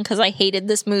long because I hated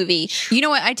this movie. You know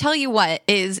what? I tell you what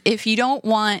is if you don't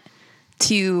want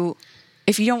to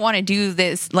do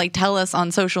this, like tell us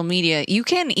on social media, you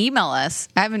can email us.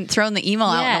 I haven't thrown the email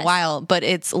out in a while, but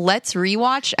it's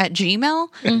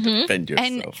letsrewatch@gmail.com. Defend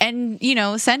yourself.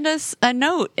 And send us a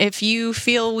note if you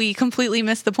feel we completely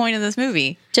missed the point of this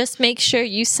movie. Just make sure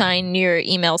you sign your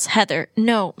emails Heather.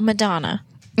 No, Madonna.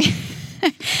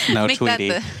 No Make that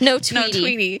Tweety. No, Tweety.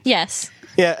 Tweety. Yes.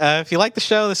 Yeah, if you like the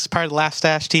show, this is part of the Laugh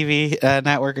Stash TV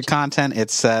network of content.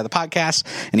 It's the podcast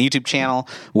and a YouTube channel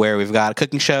where we've got a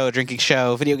cooking show, a drinking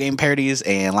show, video game parodies,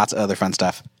 and lots of other fun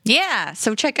stuff. Yeah,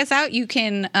 so check us out. You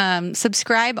can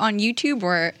subscribe on YouTube.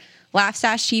 We're Laugh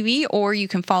Stash TV, or you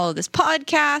can follow this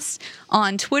podcast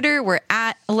on Twitter. We're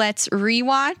at Let's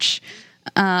Rewatch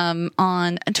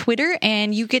on Twitter,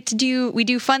 and we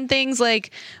do fun things like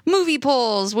movie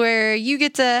polls where you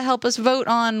get to help us vote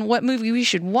on what movie we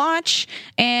should watch,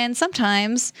 and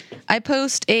sometimes I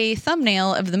post a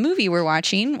thumbnail of the movie we're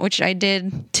watching, which I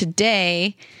did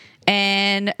today,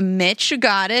 and Mitch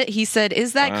got it. He said,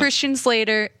 "Is that Christian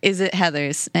Slater? Is it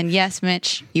Heather's?" And yes,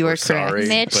 Mitch, you are correct. sorry,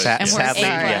 Mitch, but- and we're Sadly,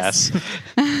 sorry. yes.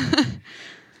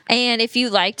 And if you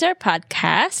liked our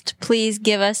podcast, please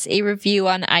give us a review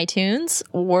on iTunes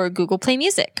or Google Play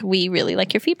Music. We really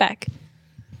like your feedback.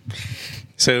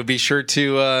 So be sure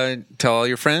to tell all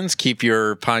your friends. Keep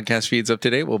your podcast feeds up to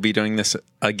date. We'll be doing this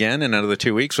again in another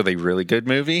 2 weeks with a really good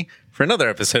movie for another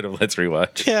episode of Let's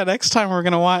Rewatch. Yeah, next time we're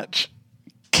going to watch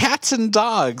Cats and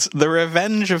Dogs, The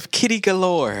Revenge of Kitty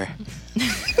Galore.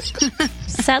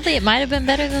 Sadly, it might have been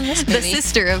better than this The movie.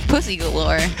 sister of Pussy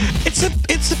Galore. It's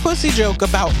a pussy joke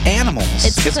about animals.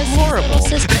 It's It's Pussy's horrible. little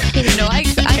sister, Kitty